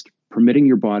catalyst, permitting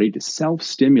your body to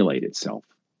self-stimulate itself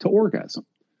to orgasm.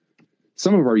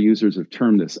 Some of our users have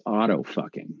termed this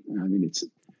auto-fucking. I mean, it's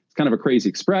kind of a crazy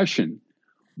expression,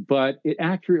 but it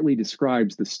accurately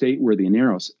describes the state where the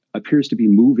Aneros appears to be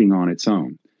moving on its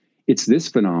own. It's this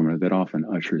phenomena that often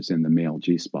ushers in the male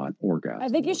G-spot orgasm. I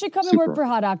think you should come and work for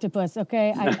Hot Octopuss,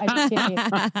 okay? I just kidding.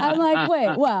 I'm like,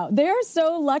 wait, wow, they're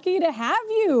so lucky to have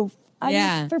you.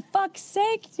 For fuck's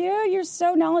sake, dude, you're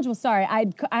so knowledgeable. Sorry, I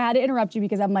had to interrupt you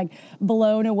because I'm like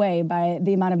blown away by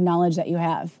the amount of knowledge that you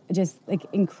have. Just like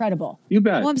incredible. You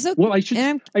bet. Well, I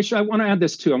want to add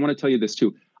this too. I want to tell you this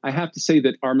too. I have to say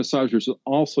that our massagers are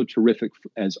also terrific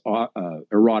as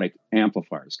erotic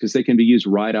amplifiers because they can be used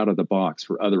right out of the box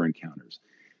for other encounters.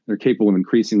 They're capable of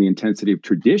increasing the intensity of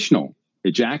traditional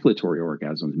ejaculatory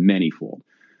orgasms manyfold.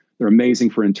 They're amazing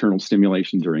for internal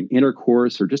stimulation during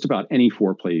intercourse or just about any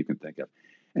foreplay you can think of.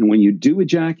 And when you do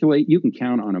ejaculate, you can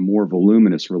count on a more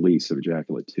voluminous release of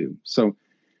ejaculate too. So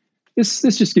this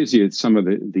just gives you some of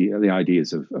the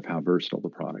ideas of how versatile the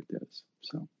product is.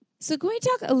 So can we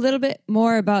talk a little bit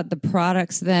more about the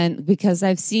products then? Because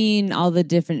I've seen all the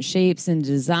different shapes and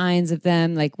designs of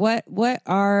them. Like what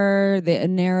are the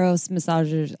Aneros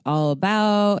massagers all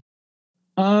about?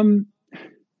 Well,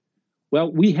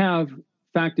 we have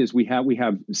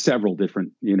several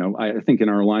different, I think in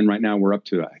our line right now, we're up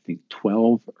to,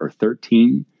 12 or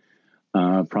 13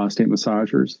 prostate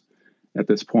massagers at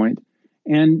this point.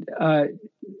 And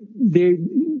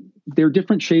they're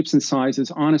different shapes and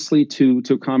sizes, honestly, to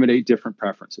accommodate different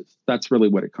preferences. That's really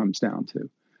what it comes down to.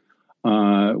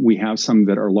 We have some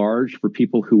that are large for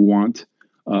people who want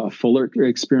a fuller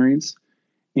experience.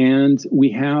 And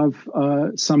we have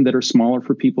some that are smaller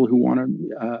for people who want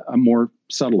a more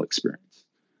subtle experience.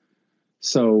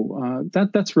 So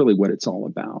that's really what it's all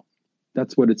about.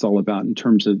 That's what it's all about in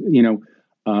terms of,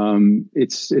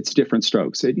 it's different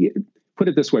strokes. Put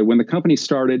it this way, when the company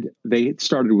started, they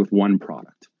started with one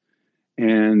product.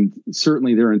 And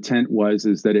certainly their intent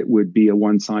is that it would be a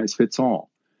one size fits all.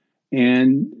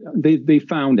 And they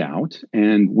found out,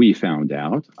 and we found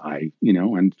out,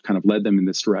 and kind of led them in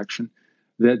this direction,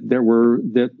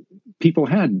 that people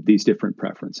had these different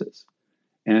preferences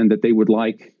and that they would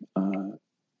like,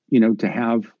 to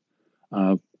have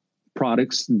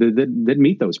products that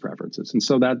meet those preferences. And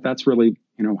so that's really,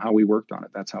 how we worked on it.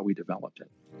 That's how we developed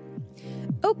it.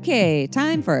 Okay,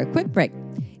 time for a quick break.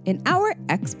 In our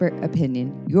expert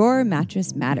opinion, your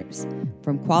mattress matters.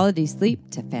 From quality sleep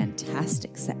to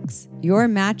fantastic sex, your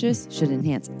mattress should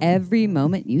enhance every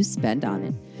moment you spend on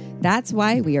it. That's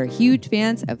why we are huge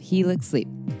fans of Helix Sleep.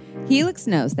 Helix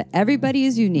knows that everybody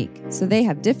is unique, so they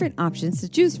have different options to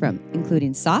choose from,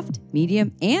 including soft,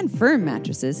 medium, and firm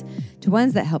mattresses to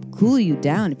ones that help cool you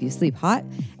down if you sleep hot,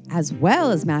 as well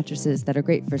as mattresses that are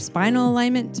great for spinal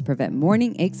alignment to prevent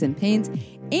morning aches and pains,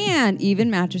 and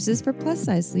even mattresses for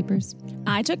plus-size sleepers.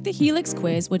 I took the Helix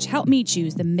quiz, which helped me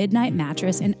choose the Midnight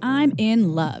mattress, and I'm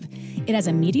in love. It has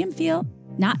a medium feel,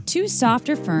 not too soft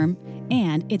or firm,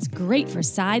 and it's great for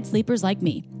side sleepers like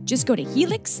me. Just go to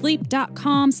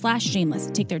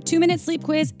helixsleep.com/shameless. Take their 2-minute sleep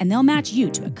quiz, and they'll match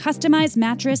you to a customized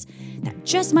mattress that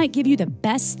just might give you the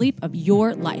best sleep of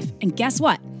your life. And guess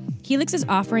what? Helix is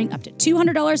offering up to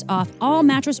 $200 off all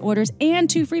mattress orders and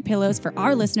 2 free pillows for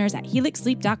our listeners at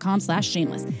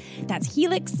helixsleep.com/shameless. That's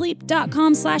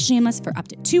helixsleep.com/shameless for up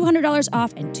to $200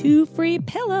 off and 2 free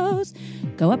pillows.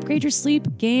 Go upgrade your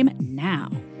sleep game now.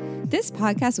 This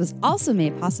podcast was also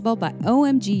made possible by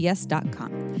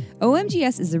OMGYes.com.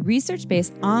 OMGYes is a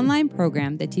research-based online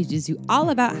program that teaches you all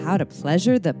about how to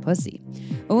pleasure the pussy.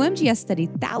 OMGYes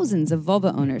studied thousands of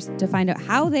vulva owners to find out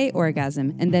how they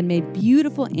orgasm and then made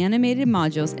beautiful animated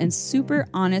modules and super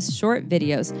honest short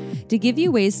videos to give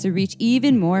you ways to reach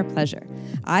even more pleasure.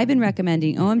 I've been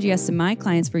recommending OMGYes to my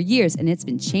clients for years, and it's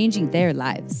been changing their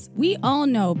lives. We all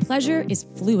know pleasure is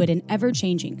fluid and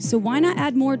ever-changing, so why not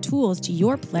add more tools to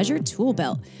your pleasure tool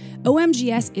belt?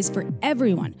 OMGYes is for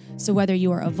everyone, so whether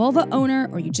you are a vulva owner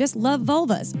or you just love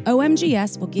vulvas,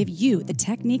 OMGYes will give you the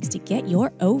techniques to get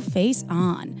your O-face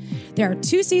on. There are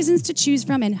 2 seasons to choose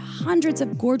from and hundreds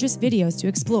of gorgeous videos to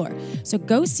explore, so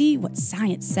go see what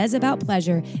science says about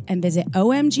pleasure and visit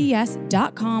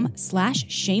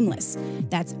omgyes.com/shameless.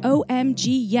 That's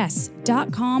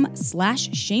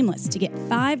omgyes.com/shameless to get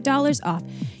 $5 off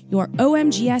your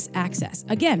OMGYes access.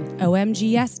 Again,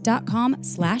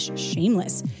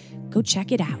 omgyes.com/shameless. Go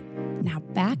check it out. Now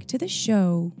back to the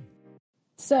show.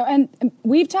 So, and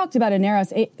we've talked about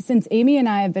Aneros since Amy and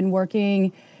I have been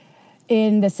working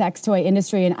in the sex toy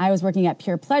industry, and I was working at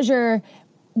Pure Pleasure.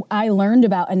 I learned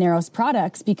about Aneros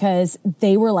products because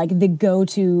they were like the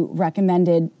go-to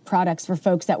recommended products for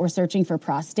folks that were searching for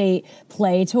prostate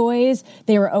play toys.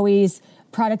 They were always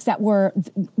products that were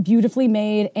beautifully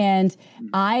made. And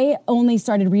I only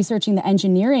started researching the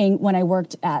engineering when I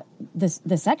worked at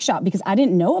the sex shop, because I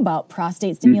didn't know about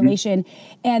prostate stimulation.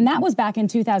 And that was back in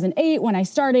 2008 when I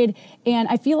started. And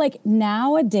I feel like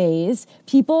nowadays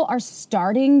people are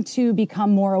starting to become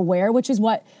more aware, which is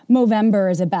what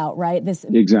Movember is about, right? This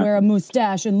wear a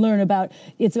mustache and learn about,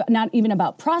 it's not even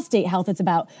about prostate health, it's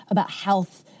about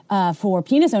health for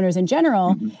penis owners in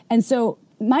general. And so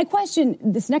my question,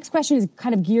 this next question is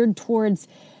kind of geared towards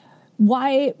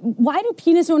why do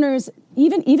penis owners,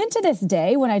 even to this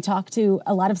day, when I talk to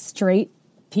a lot of straight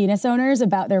penis owners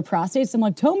about their prostates, I'm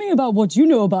like, tell me about what you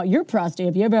know about your prostate.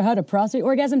 Have you ever had a prostate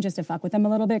orgasm? Just to fuck with them a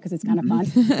little bit, because it's kind of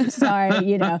fun.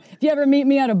 Sorry, if you ever meet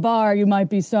me at a bar, you might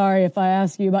be sorry if I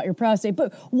ask you about your prostate.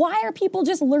 But why are people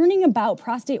just learning about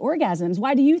prostate orgasms?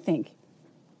 Why do you think?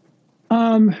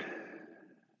 Well,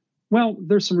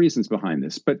 there's some reasons behind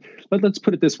this, but let's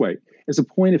put it this way. As a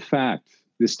point of fact,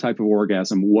 this type of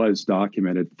orgasm was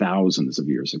documented thousands of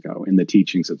years ago in the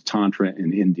teachings of Tantra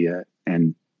in India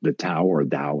and the Tao or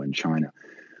Dao in China.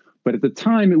 But at the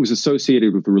time, it was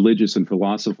associated with religious and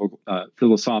philosophical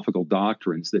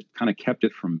doctrines that kind of kept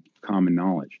it from common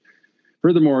knowledge.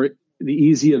 Furthermore, the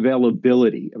easy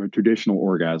availability of a traditional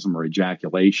orgasm or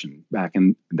ejaculation back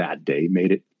in that day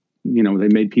made it, they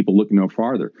made people look no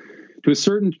farther. To a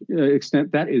certain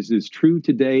extent, that is as true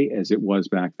today as it was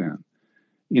back then.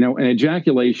 An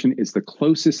ejaculation is the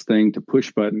closest thing to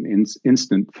push button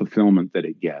instant fulfillment that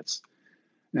it gets.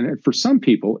 And for some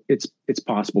people, it's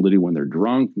possible to do when they're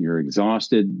drunk and you're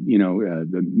exhausted,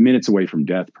 the minutes away from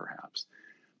death, perhaps.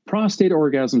 Prostate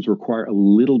orgasms require a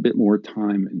little bit more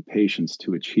time and patience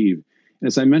to achieve. And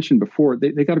as I mentioned before,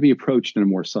 they got to be approached in a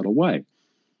more subtle way.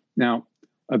 Now,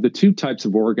 of the two types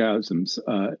of orgasms,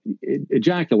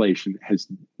 ejaculation has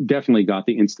definitely got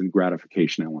the instant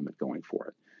gratification element going for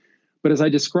it. But as I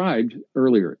described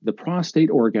earlier, the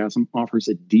prostate orgasm offers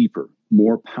a deeper,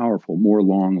 more powerful, more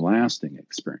long-lasting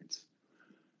experience.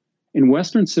 In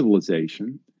Western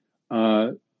civilization,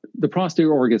 the prostate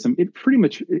orgasm, it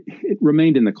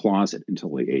remained in the closet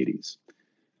until the 80s.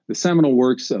 The seminal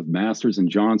works of Masters and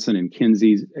Johnson and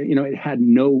Kinsey, it had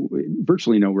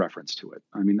virtually no reference to it.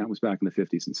 I mean, that was back in the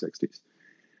 50s and 60s.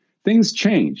 Things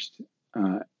changed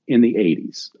in the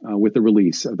 80s with the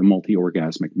release of The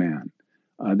Multi-Orgasmic Man.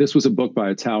 This was a book by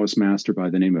a Taoist master by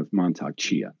the name of Mantak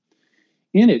Chia.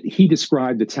 In it, he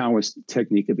described the Taoist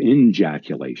technique of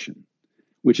injaculation,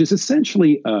 which is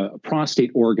essentially a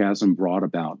prostate orgasm brought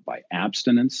about by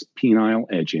abstinence, penile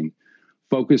edging,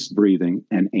 focused breathing,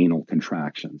 and anal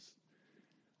contractions.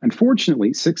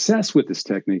 Unfortunately, success with this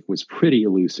technique was pretty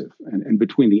elusive. And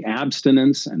between the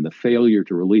abstinence and the failure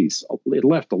to release, it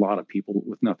left a lot of people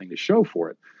with nothing to show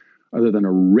for it other than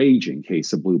a raging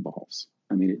case of blue balls.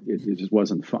 I mean, it just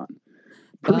wasn't fun.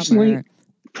 Personally,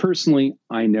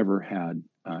 I never had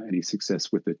any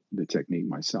success with the technique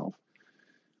myself.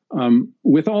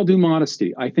 With all due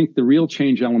modesty, I think the real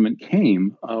change element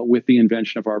came with the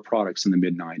invention of our products in the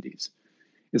mid-90s.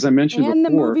 As I mentioned before, and the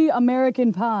movie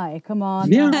American Pie. Come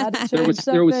on, yeah, there was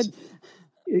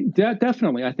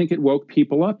definitely. I think it woke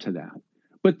people up to that.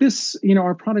 But this,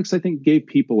 our products, I think, gave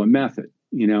people a method.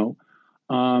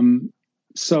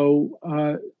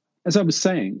 As I was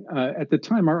saying, at the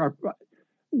time,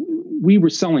 we were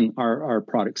selling our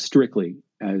products strictly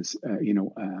as a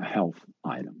health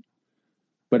item.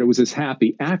 But it was this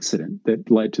happy accident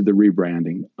that led to the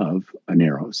rebranding of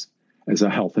Aneros as a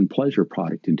health and pleasure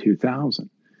product in 2000.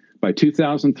 By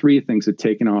 2003, things had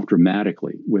taken off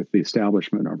dramatically with the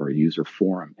establishment of our user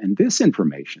forum. And this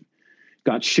information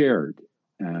got shared,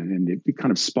 and it kind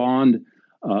of spawned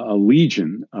a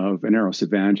legion of Aneros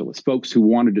evangelists, folks who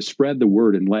wanted to spread the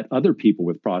word and let other people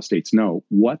with prostates know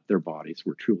what their bodies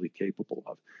were truly capable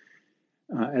of.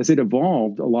 As it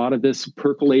evolved, a lot of this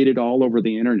percolated all over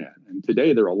the internet. And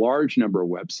today, there are a large number of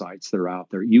websites that are out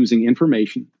there using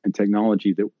information and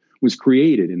technology that was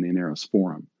created in the Aneros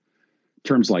forum.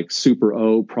 Terms like Super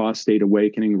O, prostate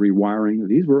awakening, rewiring,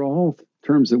 these were all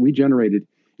terms that we generated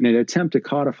in an attempt to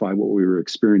codify what we were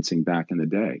experiencing back in the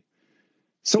day.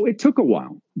 So it took a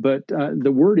while, but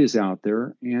the word is out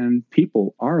there and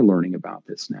people are learning about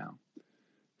this now.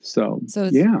 So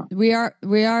yeah, we are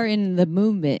in the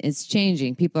movement. It's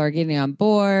changing. People are getting on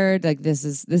board. Like this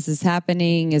is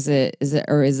happening. Is it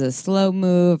a slow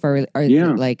move or is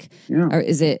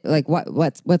it like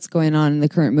what's going on in the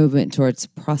current movement towards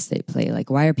prostate play?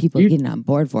 Like why are people getting on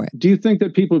board for it? Do you think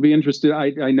that people would be interested?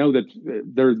 I know that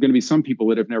there are going to be some people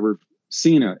that have never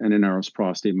seen an Aneros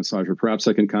prostate massager. Perhaps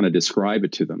I can kind of describe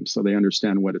it to them so they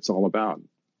understand what it's all about.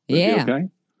 Yeah. Okay.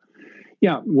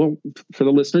 Yeah, well, for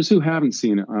the listeners who haven't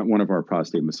seen one of our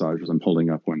prostate massagers, I'm holding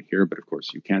up one here, but of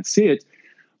course you can't see it.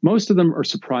 Most of them are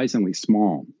surprisingly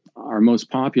small. Our most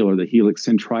popular, the Helix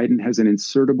Centrident, has an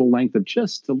insertable length of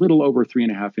just a little over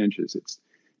 3.5 inches. It's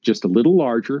just a little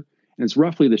larger, and it's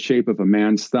roughly the shape of a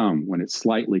man's thumb when it's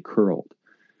slightly curled.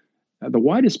 The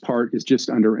widest part is just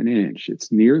under an inch. It's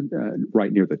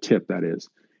right near the tip, that is,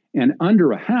 and under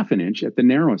 1/2 inch at the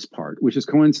narrowest part, which is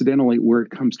coincidentally where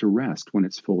it comes to rest when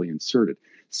it's fully inserted.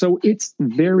 So it's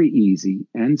very easy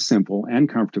and simple and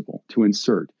comfortable to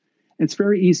insert. It's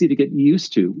very easy to get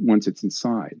used to once it's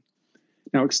inside.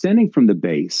 Now, extending from the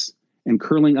base and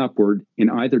curling upward in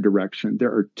either direction,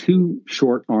 there are 2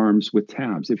 short arms with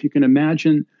tabs. If you can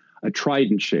imagine a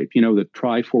trident shape, the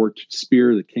tri-forked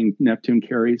spear that King Neptune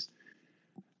carries,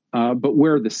 but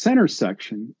where the center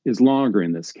section is longer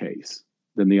in this case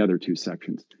than the other 2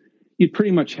 sections, you'd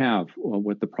pretty much have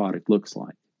what the product looks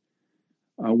like.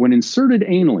 When inserted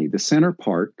anally, the center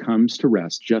part comes to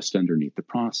rest just underneath the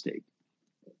prostate.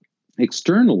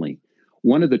 Externally,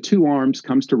 one of the 2 arms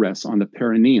comes to rest on the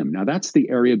perineum. Now, that's the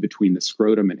area between the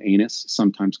scrotum and anus,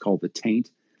 sometimes called the taint.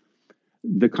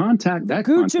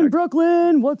 Gooch in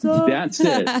Brooklyn, what's up? That's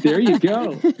it. There you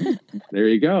go. There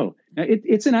you go. Now,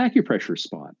 it's an acupressure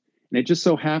spot. And it just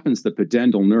so happens the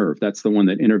pudendal nerve, that's the one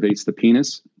that innervates the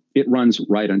penis, it runs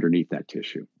right underneath that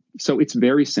tissue. So it's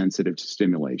very sensitive to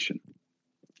stimulation.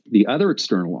 The other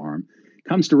external arm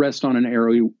comes to rest on an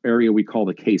area we call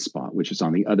the K-spot, which is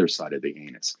on the other side of the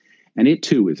anus. And it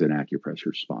too is an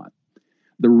acupressure spot.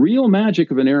 The real magic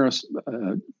of Aneros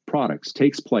products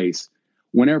takes place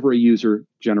whenever a user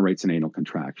generates an anal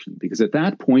contraction, because at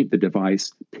that point, the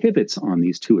device pivots on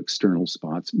these 2 external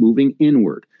spots, moving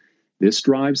inward. This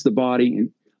drives the body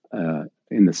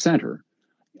in the center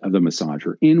of the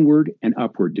massager inward and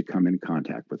upward to come in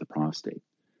contact with the prostate.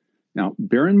 Now,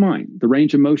 bear in mind, the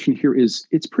range of motion here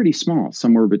it's pretty small,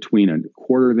 somewhere between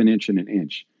 1/4 inch and 1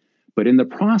 inch. But in the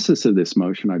process of this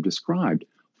motion I've described,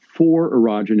 4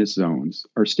 erogenous zones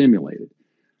are stimulated: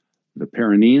 the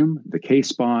perineum, the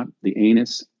K-spot, the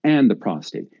anus, and the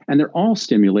prostate. And they're all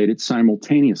stimulated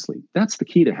simultaneously. That's the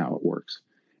key to how it works.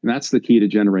 And that's the key to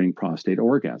generating prostate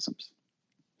orgasms.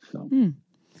 So,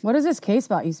 What is this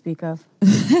K-spot you speak of?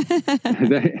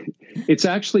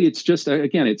 it's just,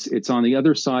 again, it's on the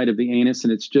other side of the anus,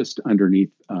 and it's just underneath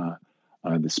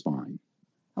the spine.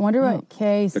 I wonder what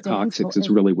K The stands coccyx for. is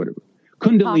really what it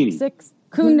Kundalini. Coccyx?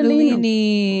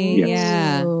 Kundalini. Yes.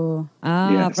 Yeah. Ooh.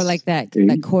 Yes. For like that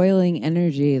coiling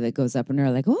energy that goes up and they're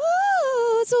like,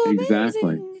 whoa, so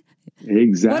amazing.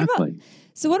 Exactly.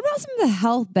 What about some of the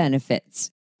health benefits?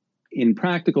 In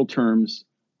practical terms,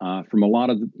 from a lot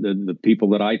of the people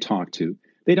that I talk to,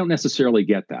 they don't necessarily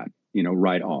get that,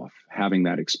 right off, having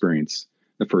that experience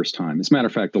the first time. As a matter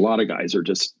of fact, a lot of guys are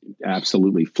just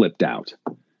absolutely flipped out,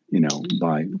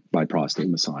 by prostate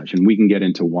massage. And we can get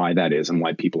into why that is and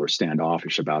why people are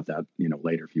standoffish about that,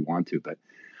 later if you want to. But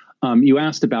you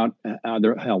asked about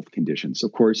other health conditions.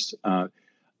 Of course,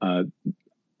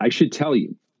 I should tell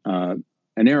you,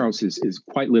 Aneros is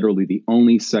quite literally the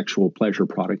only sexual pleasure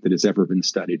product that has ever been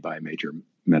studied by a major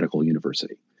medical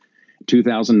university.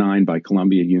 2009 by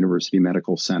Columbia University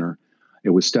Medical Center. It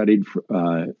was studied for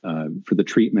the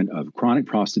treatment of chronic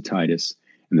prostatitis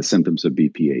and the symptoms of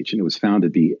BPH. And it was found to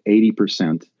be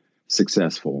 80%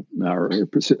 successful, or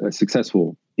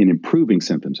successful in improving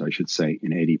symptoms, I should say,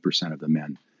 in 80% of the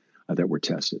men that were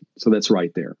tested. So that's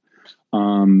right there.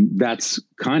 That's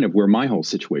kind of where my whole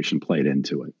situation played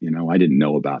into it. I didn't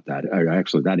know about that.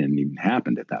 Actually, that didn't even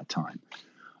happen at that time.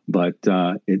 But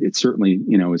it certainly,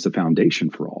 is the foundation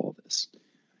for all of this.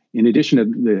 In addition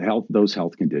to those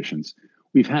health conditions,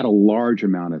 we've had a large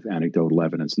amount of anecdotal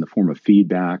evidence in the form of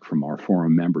feedback from our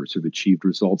forum members who've achieved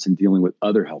results in dealing with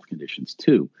other health conditions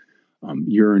too.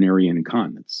 Urinary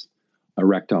incontinence,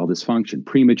 erectile dysfunction,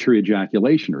 premature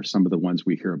ejaculation are some of the ones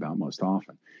we hear about most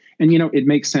often. And, it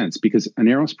makes sense because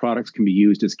Aneros products can be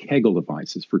used as Kegel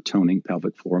devices for toning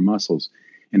pelvic floor muscles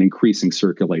and increasing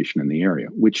circulation in the area,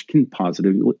 which can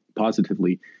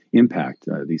positively impact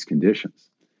these conditions.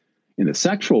 In the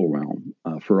sexual realm,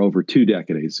 for over 2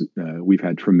 decades, we've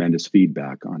had tremendous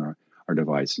feedback on our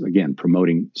device, again,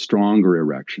 promoting stronger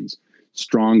erections,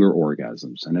 stronger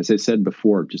orgasms, and as I said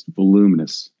before, just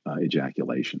voluminous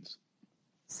ejaculations.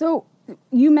 So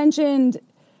you mentioned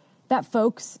that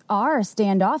folks are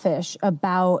standoffish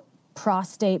about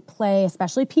prostate play,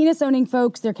 especially penis-owning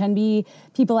folks. There can be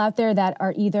people out there that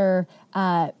are either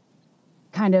kind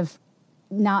of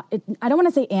I don't want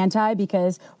to say anti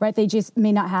because, right, they just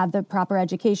may not have the proper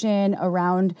education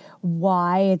around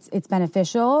why it's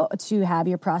beneficial to have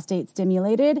your prostate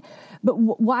stimulated. But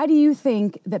why do you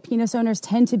think that penis owners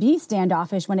tend to be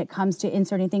standoffish when it comes to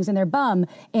inserting things in their bum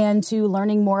and to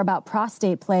learning more about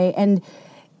prostate play? And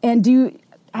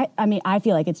I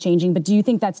feel like it's changing, but do you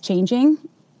think that's changing?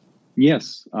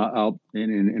 Yes,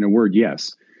 in a word,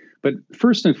 yes. But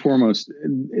first and foremost,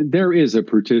 there is a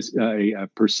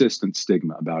persistent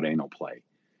stigma about anal play.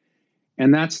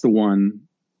 And that's the one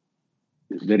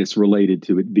that is related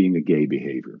to it being a gay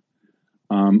behavior.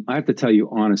 I have to tell you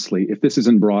honestly, if this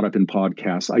isn't brought up in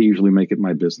podcasts, I usually make it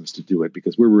my business to do it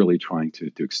because we're really trying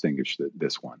to extinguish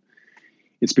this one.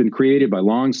 It's been created by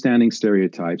long-standing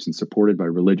stereotypes and supported by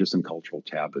religious and cultural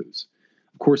taboos.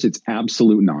 Of course, it's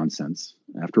absolute nonsense.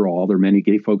 After all, there are many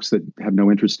gay folks that have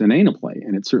no interest in anal play,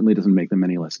 and it certainly doesn't make them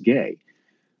any less gay.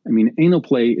 I mean, anal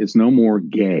play is no more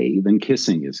gay than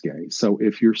kissing is gay. So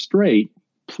if you're straight,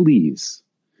 please,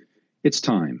 it's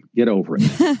time. Get over it.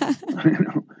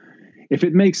 If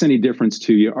it makes any difference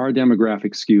to you, our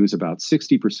demographic skews about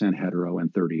 60% hetero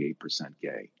and 38%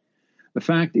 gay. The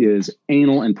fact is,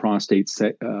 anal and prostate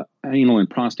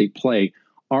play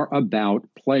are about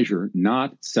pleasure,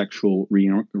 not sexual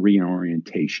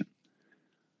reorientation.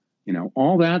 You know,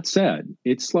 all that said,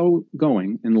 it's slow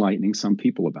going enlightening some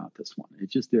people about this one. It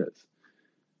just is.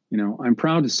 You know, I'm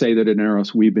proud to say that at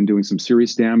Eros, we've been doing some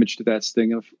serious damage to that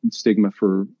stigma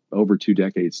for over 2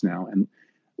 decades now. And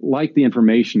like the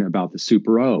information about the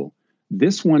Super O,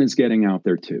 this one is getting out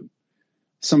there too.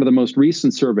 Some of the most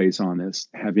recent surveys on this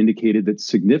have indicated that a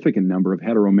significant number of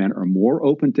hetero men are more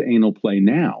open to anal play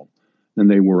now than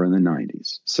they were in the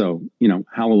 90s. So, you know,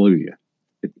 hallelujah.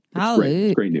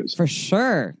 It's great news. For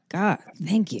sure. God,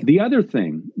 thank you. The other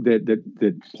thing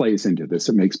that plays into this,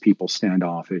 that makes people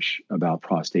standoffish about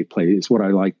prostate play, is what I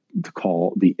like to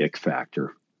call the ick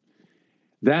factor.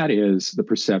 That is the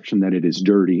perception that it is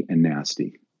dirty and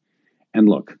nasty. And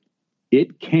look,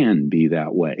 it can be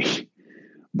that way.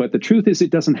 But the truth is,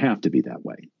 it doesn't have to be that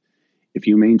way. If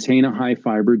you maintain a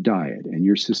high-fiber diet and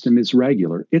your system is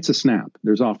regular, it's a snap.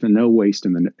 There's often no waste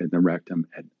in the rectum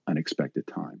at unexpected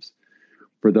times.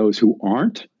 For those who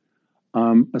aren't,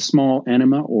 a small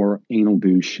enema or anal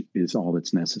douche is all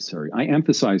that's necessary. I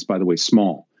emphasize, by the way,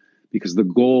 small, because the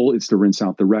goal is to rinse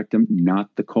out the rectum, not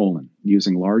the colon.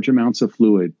 Using large amounts of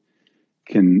fluid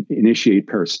can initiate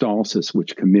peristalsis,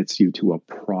 which commits you to a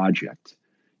project,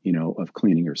 you know, of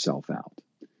cleaning yourself out.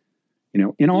 You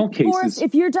know, in all cases... Boris,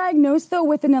 if you're diagnosed, though,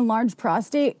 with an enlarged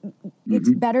prostate, it's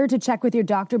better to check with your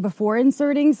doctor before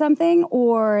inserting something?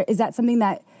 Or is that something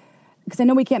that... Because I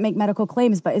know we can't make medical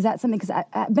claims, but is that something... Because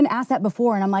I've been asked that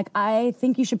before, and I'm like, I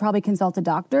think you should probably consult a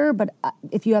doctor, but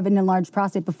if you have an enlarged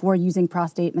prostate before using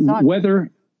prostate massage...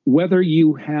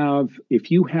 If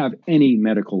you have any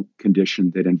medical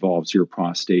condition that involves your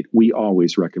prostate, we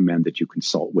always recommend that you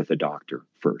consult with a doctor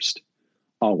first.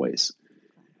 Always.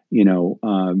 You know,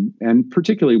 and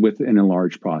particularly with an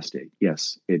enlarged prostate.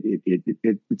 Yes,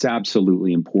 it's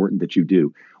absolutely important that you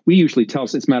do. We usually tell,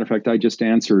 as a matter of fact, I just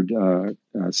answered a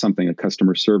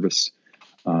customer service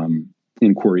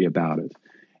inquiry about it.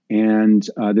 And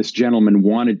this gentleman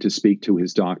wanted to speak to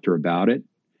his doctor about it.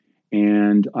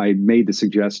 And I made the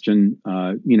suggestion,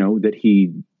 that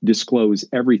he disclose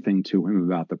everything to him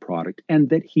about the product, and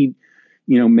that he,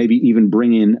 maybe even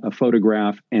bring in a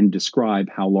photograph and describe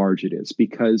how large it is.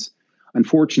 Because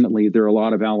unfortunately, there are a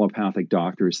lot of allopathic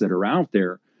doctors that are out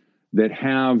there that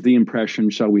have the impression,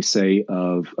 shall we say,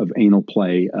 of anal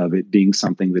play, of it being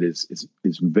something that is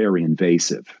very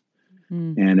invasive.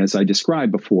 And as I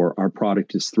described before, our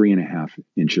product is 3.5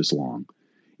 inches long.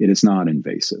 It is not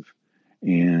invasive.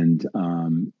 And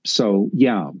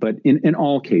but in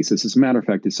all cases, as a matter of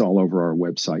fact, it's all over our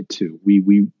website too.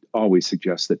 We always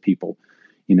suggest that people,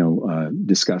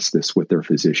 discuss this with their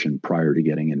physician prior to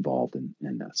getting involved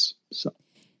in this. So,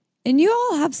 and you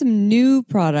all have some new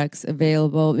products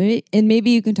available,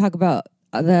 maybe you can talk about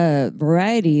the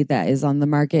variety that is on the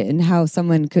market and how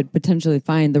someone could potentially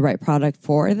find the right product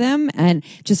for them. And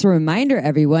just a reminder,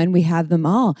 everyone, we have them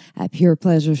all at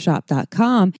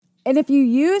purepleasureshop.com. And if you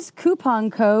use coupon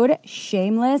code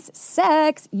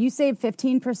SHAMELESSSEX, you save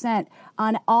 15%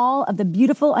 on all of the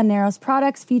beautiful Aneros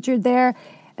products featured there,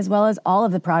 as well as all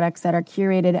of the products that are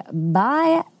curated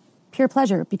by Pure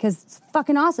Pleasure, because it's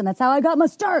fucking awesome. That's how I got my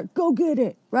start. Go get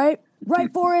it, right?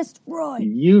 Right, Forrest? Right.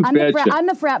 I'm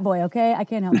the frat boy, okay? I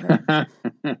can't help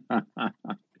it.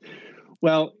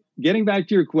 Well, getting back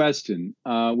to your question,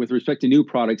 with respect to new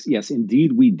products, yes,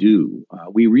 indeed we do.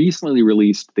 We recently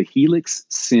released the Helix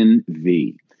Syn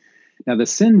V. Now, the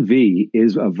SYN-V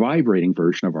is a vibrating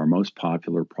version of our most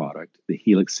popular product, the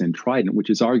Helix Syn Trident, which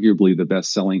is arguably the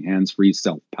best-selling hands-free,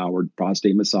 self-powered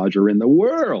prostate massager in the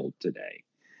world today.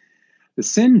 The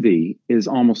SYN-V is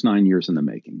almost 9 years in the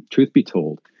making. Truth be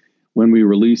told, when we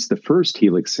released the first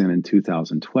Helix Syn in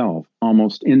 2012,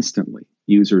 almost instantly,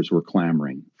 users were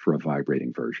clamoring for a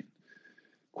vibrating version.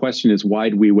 Question is, why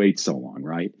did we wait so long,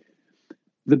 right?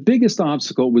 The biggest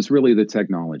obstacle was really the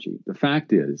technology. The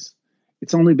fact is,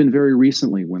 it's only been very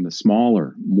recently when the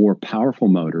smaller, more powerful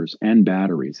motors and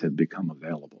batteries have become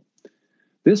available.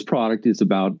 This product is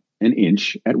about an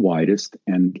inch at widest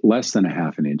and less than a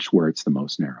half an inch where it's the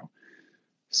most narrow.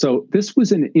 So this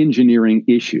was an engineering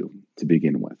issue to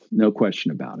begin with, no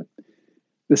question about it.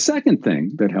 The second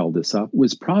thing that held this up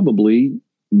was probably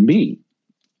me.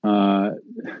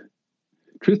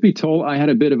 Truth be told, I had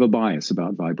a bit of a bias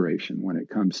about vibration when it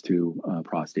comes to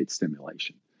prostate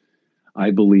stimulation.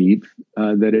 I believe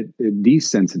that it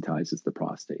desensitizes the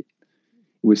prostate.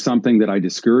 It was something that I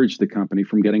discouraged the company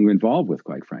from getting involved with,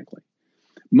 quite frankly.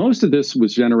 Most of this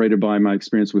was generated by my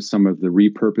experience with some of the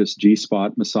repurposed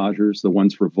G-spot massagers, the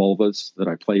ones for vulvas that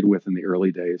I played with in the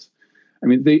early days. I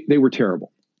mean, they were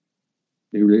terrible.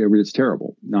 They were just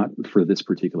terrible, not for this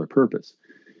particular purpose.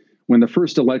 When the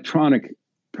first electronic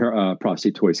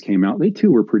prostate toys came out, they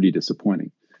too were pretty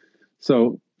disappointing.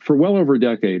 So for well over a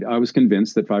decade, I was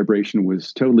convinced that vibration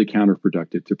was totally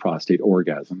counterproductive to prostate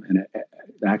orgasm, and it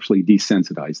actually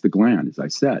desensitized the gland, as I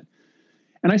said.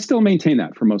 And I still maintain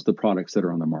that for most of the products that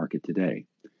are on the market today.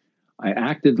 I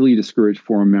actively discourage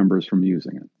forum members from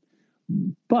using it.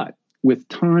 But with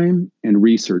time and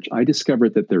research, I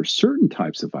discovered that there are certain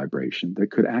types of vibration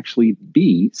that could actually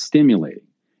be stimulating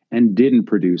and didn't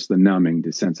produce the numbing,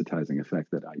 desensitizing effect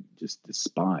that I just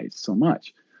despise so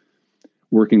much.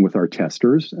 Working with our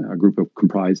testers, a group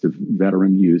comprised of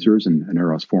veteran users and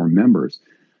Aneros forum members,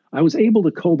 I was able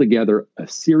to cull together a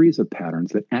series of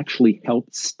patterns that actually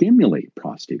helped stimulate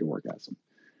prostate orgasm.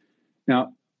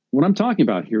 Now, what I'm talking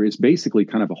about here is basically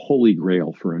kind of a holy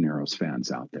grail for Aneros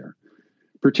fans out there,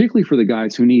 particularly for the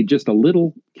guys who need just a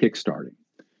little kickstarting.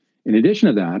 In addition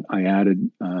to that, I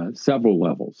added several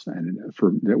levels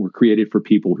that were created for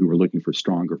people who were looking for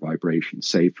stronger vibration,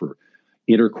 say for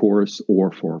intercourse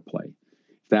or foreplay.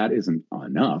 If that isn't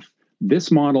enough, this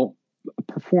model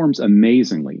performs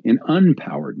amazingly in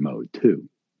unpowered mode too.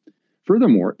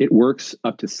 Furthermore, it works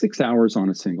up to 6 hours on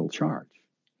a single charge.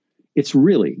 It's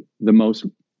really the most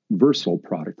versatile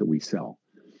product that we sell.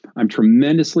 I'm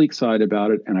tremendously excited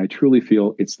about it, and I truly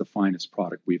feel it's the finest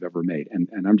product we've ever made.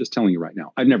 And I'm just telling you right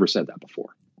now, I've never said that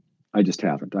before. I just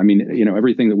haven't. I mean,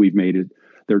 everything that we've made,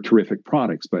 they're terrific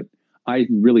products, but I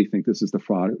really think this is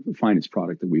the finest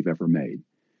product that we've ever made.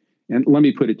 And let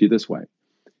me put it to you this way.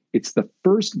 It's the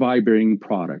first vibrating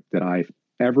product that I've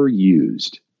ever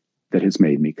used that has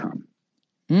made me come.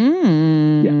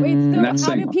 Yeah. Wait, so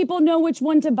how do people know which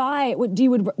one to buy? Would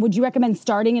you recommend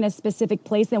starting in a specific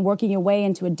place and working your way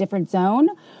into a different zone,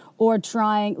 or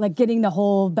trying getting the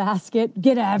whole basket,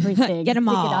 get everything, get them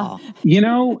all?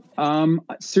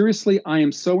 Seriously, I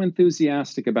am so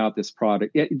enthusiastic about this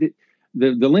product.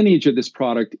 The lineage of this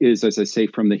product is, as I say,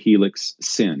 from the Helix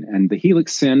Syn, and the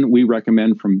Helix Syn we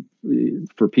recommend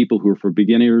for people who are for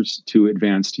beginners to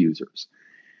advanced users.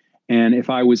 And if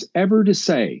I was ever to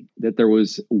say that there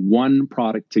was one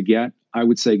product to get, I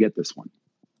would say get this one.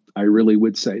 I really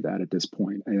would say that at this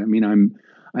point. I mean,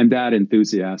 I'm that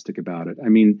enthusiastic about it. I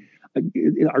mean,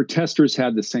 our testers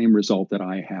had the same result that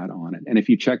I had on it. And if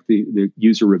you check the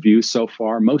user reviews so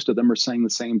far, most of them are saying the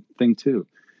same thing too.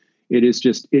 It is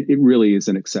just, it really is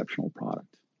an exceptional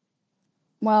product.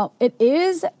 Well, it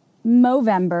is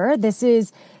Movember. This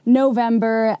is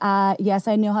November. Yes,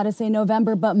 I know how to say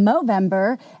November, but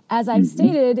Movember, as I've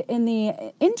stated in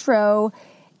the intro,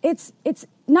 it's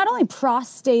not only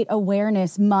Prostate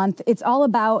Awareness Month, it's all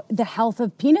about the health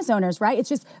of penis owners, right? It's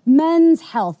just men's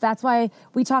health. That's why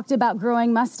we talked about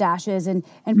growing mustaches. And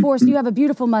Forrest, you have a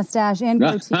beautiful mustache and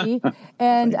goatee.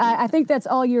 And I think that's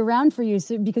all year round for you,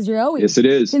 because you're always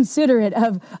considerate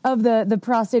of the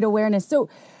prostate awareness. So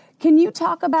can you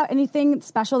talk about anything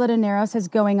special that Aneros has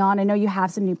going on? I know you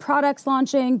have some new products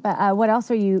launching, but what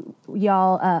else are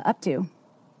y'all up to?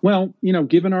 Well,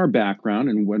 given our background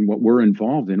and what we're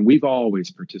involved in, we've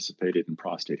always participated in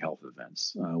prostate health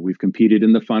events. We've competed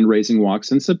in the fundraising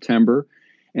walks in September,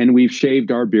 and we've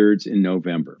shaved our beards in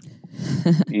November.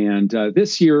 And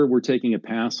this year, we're taking a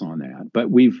pass on that. But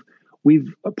we've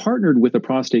partnered with a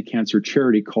prostate cancer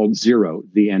charity called Zero,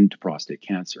 the End to Prostate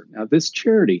Cancer. Now, this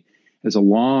charity has a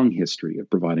long history of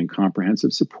providing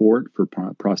comprehensive support for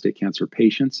prostate cancer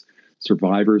patients,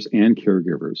 survivors, and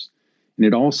caregivers. And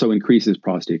it also increases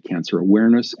prostate cancer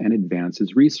awareness and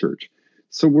advances research.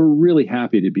 So we're really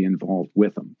happy to be involved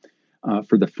with them.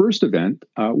 For the first event,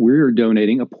 we're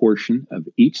donating a portion of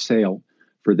each sale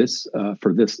for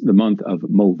the month of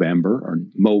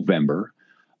Movember,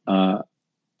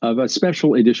 of a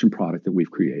special edition product that we've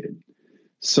created.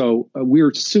 So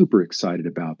we're super excited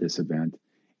about this event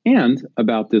and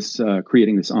about this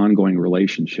creating this ongoing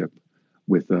relationship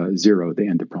with Zero, the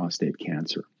end of prostate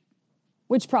cancer.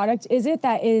 Which product is it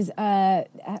that is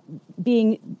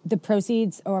being the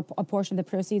proceeds, or a portion of the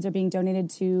proceeds are being donated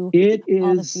to? It is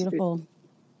all this beautiful.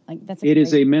 It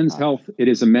is a men's health. It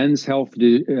is a men's health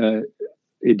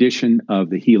edition of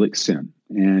the Helix Sin,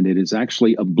 and it is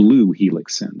actually a blue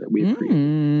Helix Sin that we have created.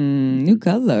 New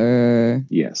color.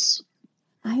 Yes.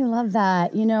 I love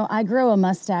that. You know, I grow a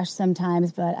mustache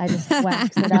sometimes, but I just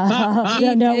wax it off.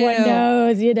 No one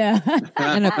knows,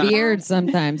 And a beard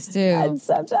sometimes, too. And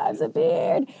sometimes a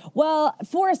beard. Well,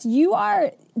 Forrest, you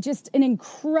are just an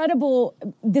incredible...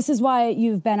 This is why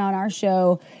you've been on our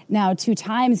show now 2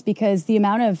 times, because the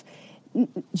amount of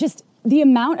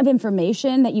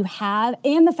information that you have,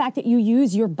 and the fact that you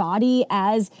use your body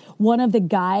as one of the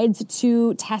guides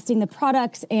to testing the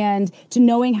products and to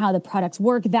knowing how the products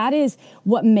work, that is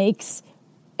what makes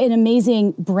an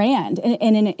amazing brand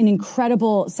and an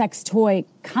incredible sex toy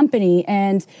company.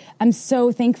 And I'm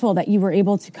so thankful that you were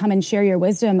able to come and share your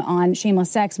wisdom on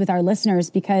Shameless Sex with our listeners,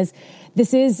 because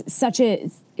this is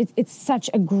it's such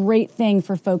a great thing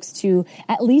for folks to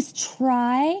at least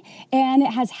try, and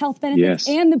it has health benefits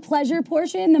and the pleasure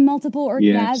portion, the multiple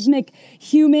orgasmic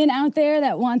human out there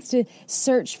that wants to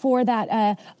search for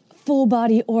that full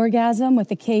body orgasm with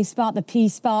the K spot, the P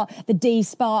spot, the D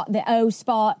spot, the O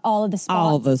spot, all of the spots.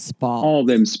 All the spots. All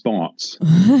them spots.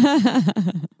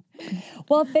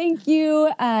 Well, thank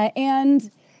you.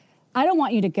 And I don't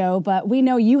want you to go, but we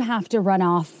know you have to run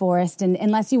off, Forrest. And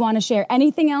unless you want to share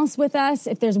anything else with us,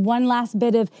 if there's one last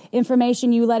bit of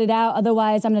information, you let it out.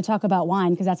 Otherwise, I'm going to talk about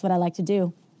wine, because that's what I like to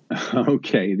do.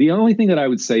 Okay. The only thing that I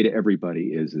would say to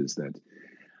everybody is that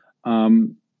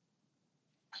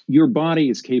your body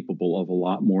is capable of a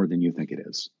lot more than you think it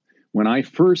is. When I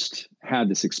first had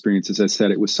this experience, as I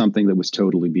said, it was something that was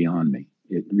totally beyond me.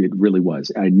 It really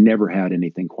was. I never had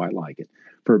anything quite like it.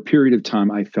 For a period of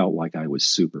time, I felt like I was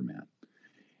Superman.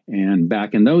 And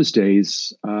back in those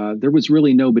days, there was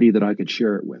really nobody that I could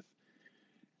share it with.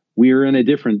 We are in a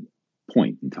different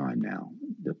point in time now.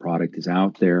 The product is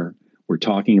out there. We're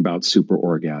talking about super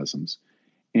orgasms.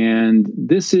 And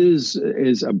this is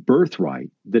a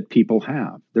birthright that people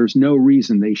have. There's no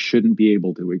reason they shouldn't be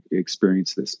able to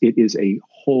experience this. It is a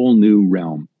whole new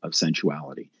realm of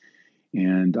sensuality.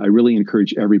 And I really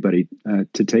encourage everybody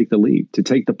to take the leap, to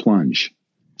take the plunge,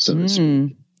 so to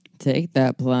speak. Take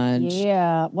that plunge.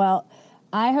 Yeah. Well,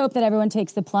 I hope that everyone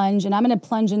takes the plunge, and I'm going to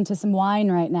plunge into some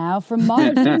wine right now from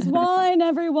Margins Wine,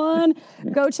 everyone.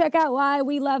 Go check out why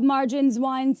we love Margins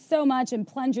Wine so much and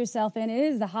plunge yourself in. It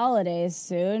is the holidays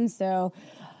soon, so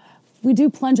we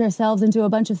do plunge ourselves into a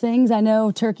bunch of things. I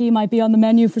know turkey might be on the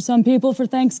menu for some people for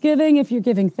Thanksgiving if you're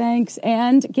giving thanks,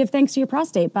 and give thanks to your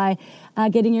prostate by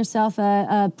getting yourself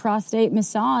a prostate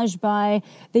massage by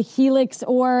the Helix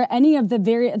or any of the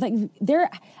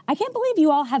I can't believe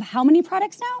you all have how many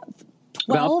products now?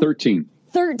 12? About 13.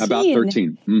 13. About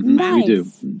 13. Mm-hmm. Nice. We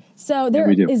do. So there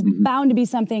is bound to be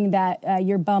something that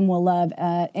your bum will love.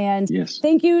 And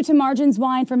thank you to Margins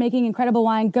Wine for making incredible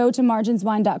wine. Go to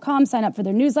marginswine.com, sign up for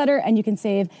their newsletter, and you can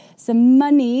save some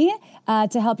money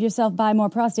to help yourself buy more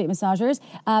prostate massagers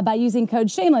by using code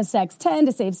SHAMELESSSEX10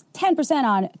 to save 10%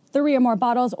 on 3 or more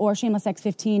bottles, or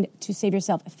SHAMELESSSEX15 to save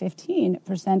yourself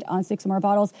 15% on 6 or more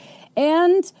bottles.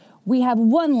 And we have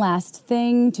one last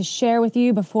thing to share with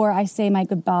you before I say my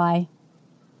goodbye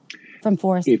from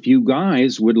Forrest. If you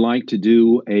guys would like to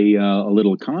do a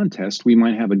little contest, we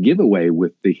might have a giveaway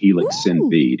with the Helix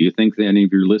Sin V. Do you think that any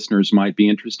of your listeners might be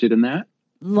interested in that?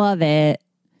 Love it.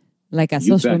 Like a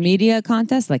social media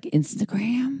contest, like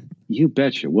Instagram? You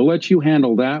betcha. We'll let you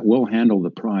handle that. We'll handle the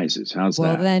prizes. How's that?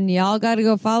 Well, then y'all got to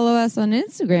go follow us on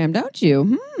Instagram, don't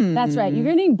you? That's right. You're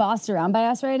getting bossed around by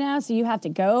us right now, so you have to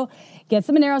go get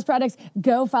some Moneros products.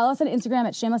 Go follow us on Instagram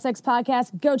at Shameless Sex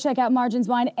Podcast. Go check out Margins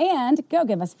Wine, and go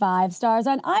give us 5 stars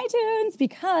on iTunes,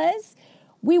 because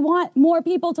we want more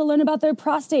people to learn about their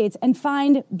prostates and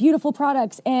find beautiful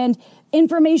products and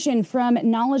information from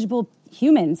knowledgeable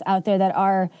humans out there that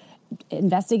are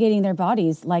investigating their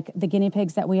bodies like the guinea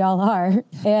pigs that we all are.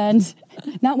 And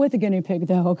not with a guinea pig,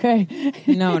 though, okay?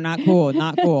 No, not cool.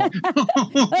 Not cool.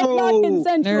 That's not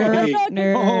consensual. That's not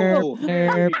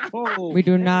Nerp. We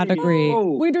do not agree.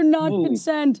 We do not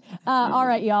consent. All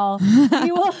right, y'all.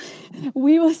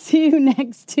 We will see you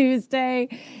next Tuesday.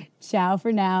 Ciao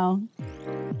for now.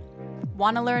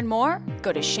 Want to learn more?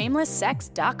 Go to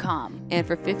shamelesssex.com. And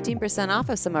for 15% off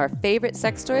of some of our favorite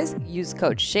sex toys, use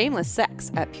code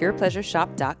SHAMELESSSEX at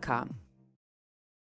purepleasureshop.com.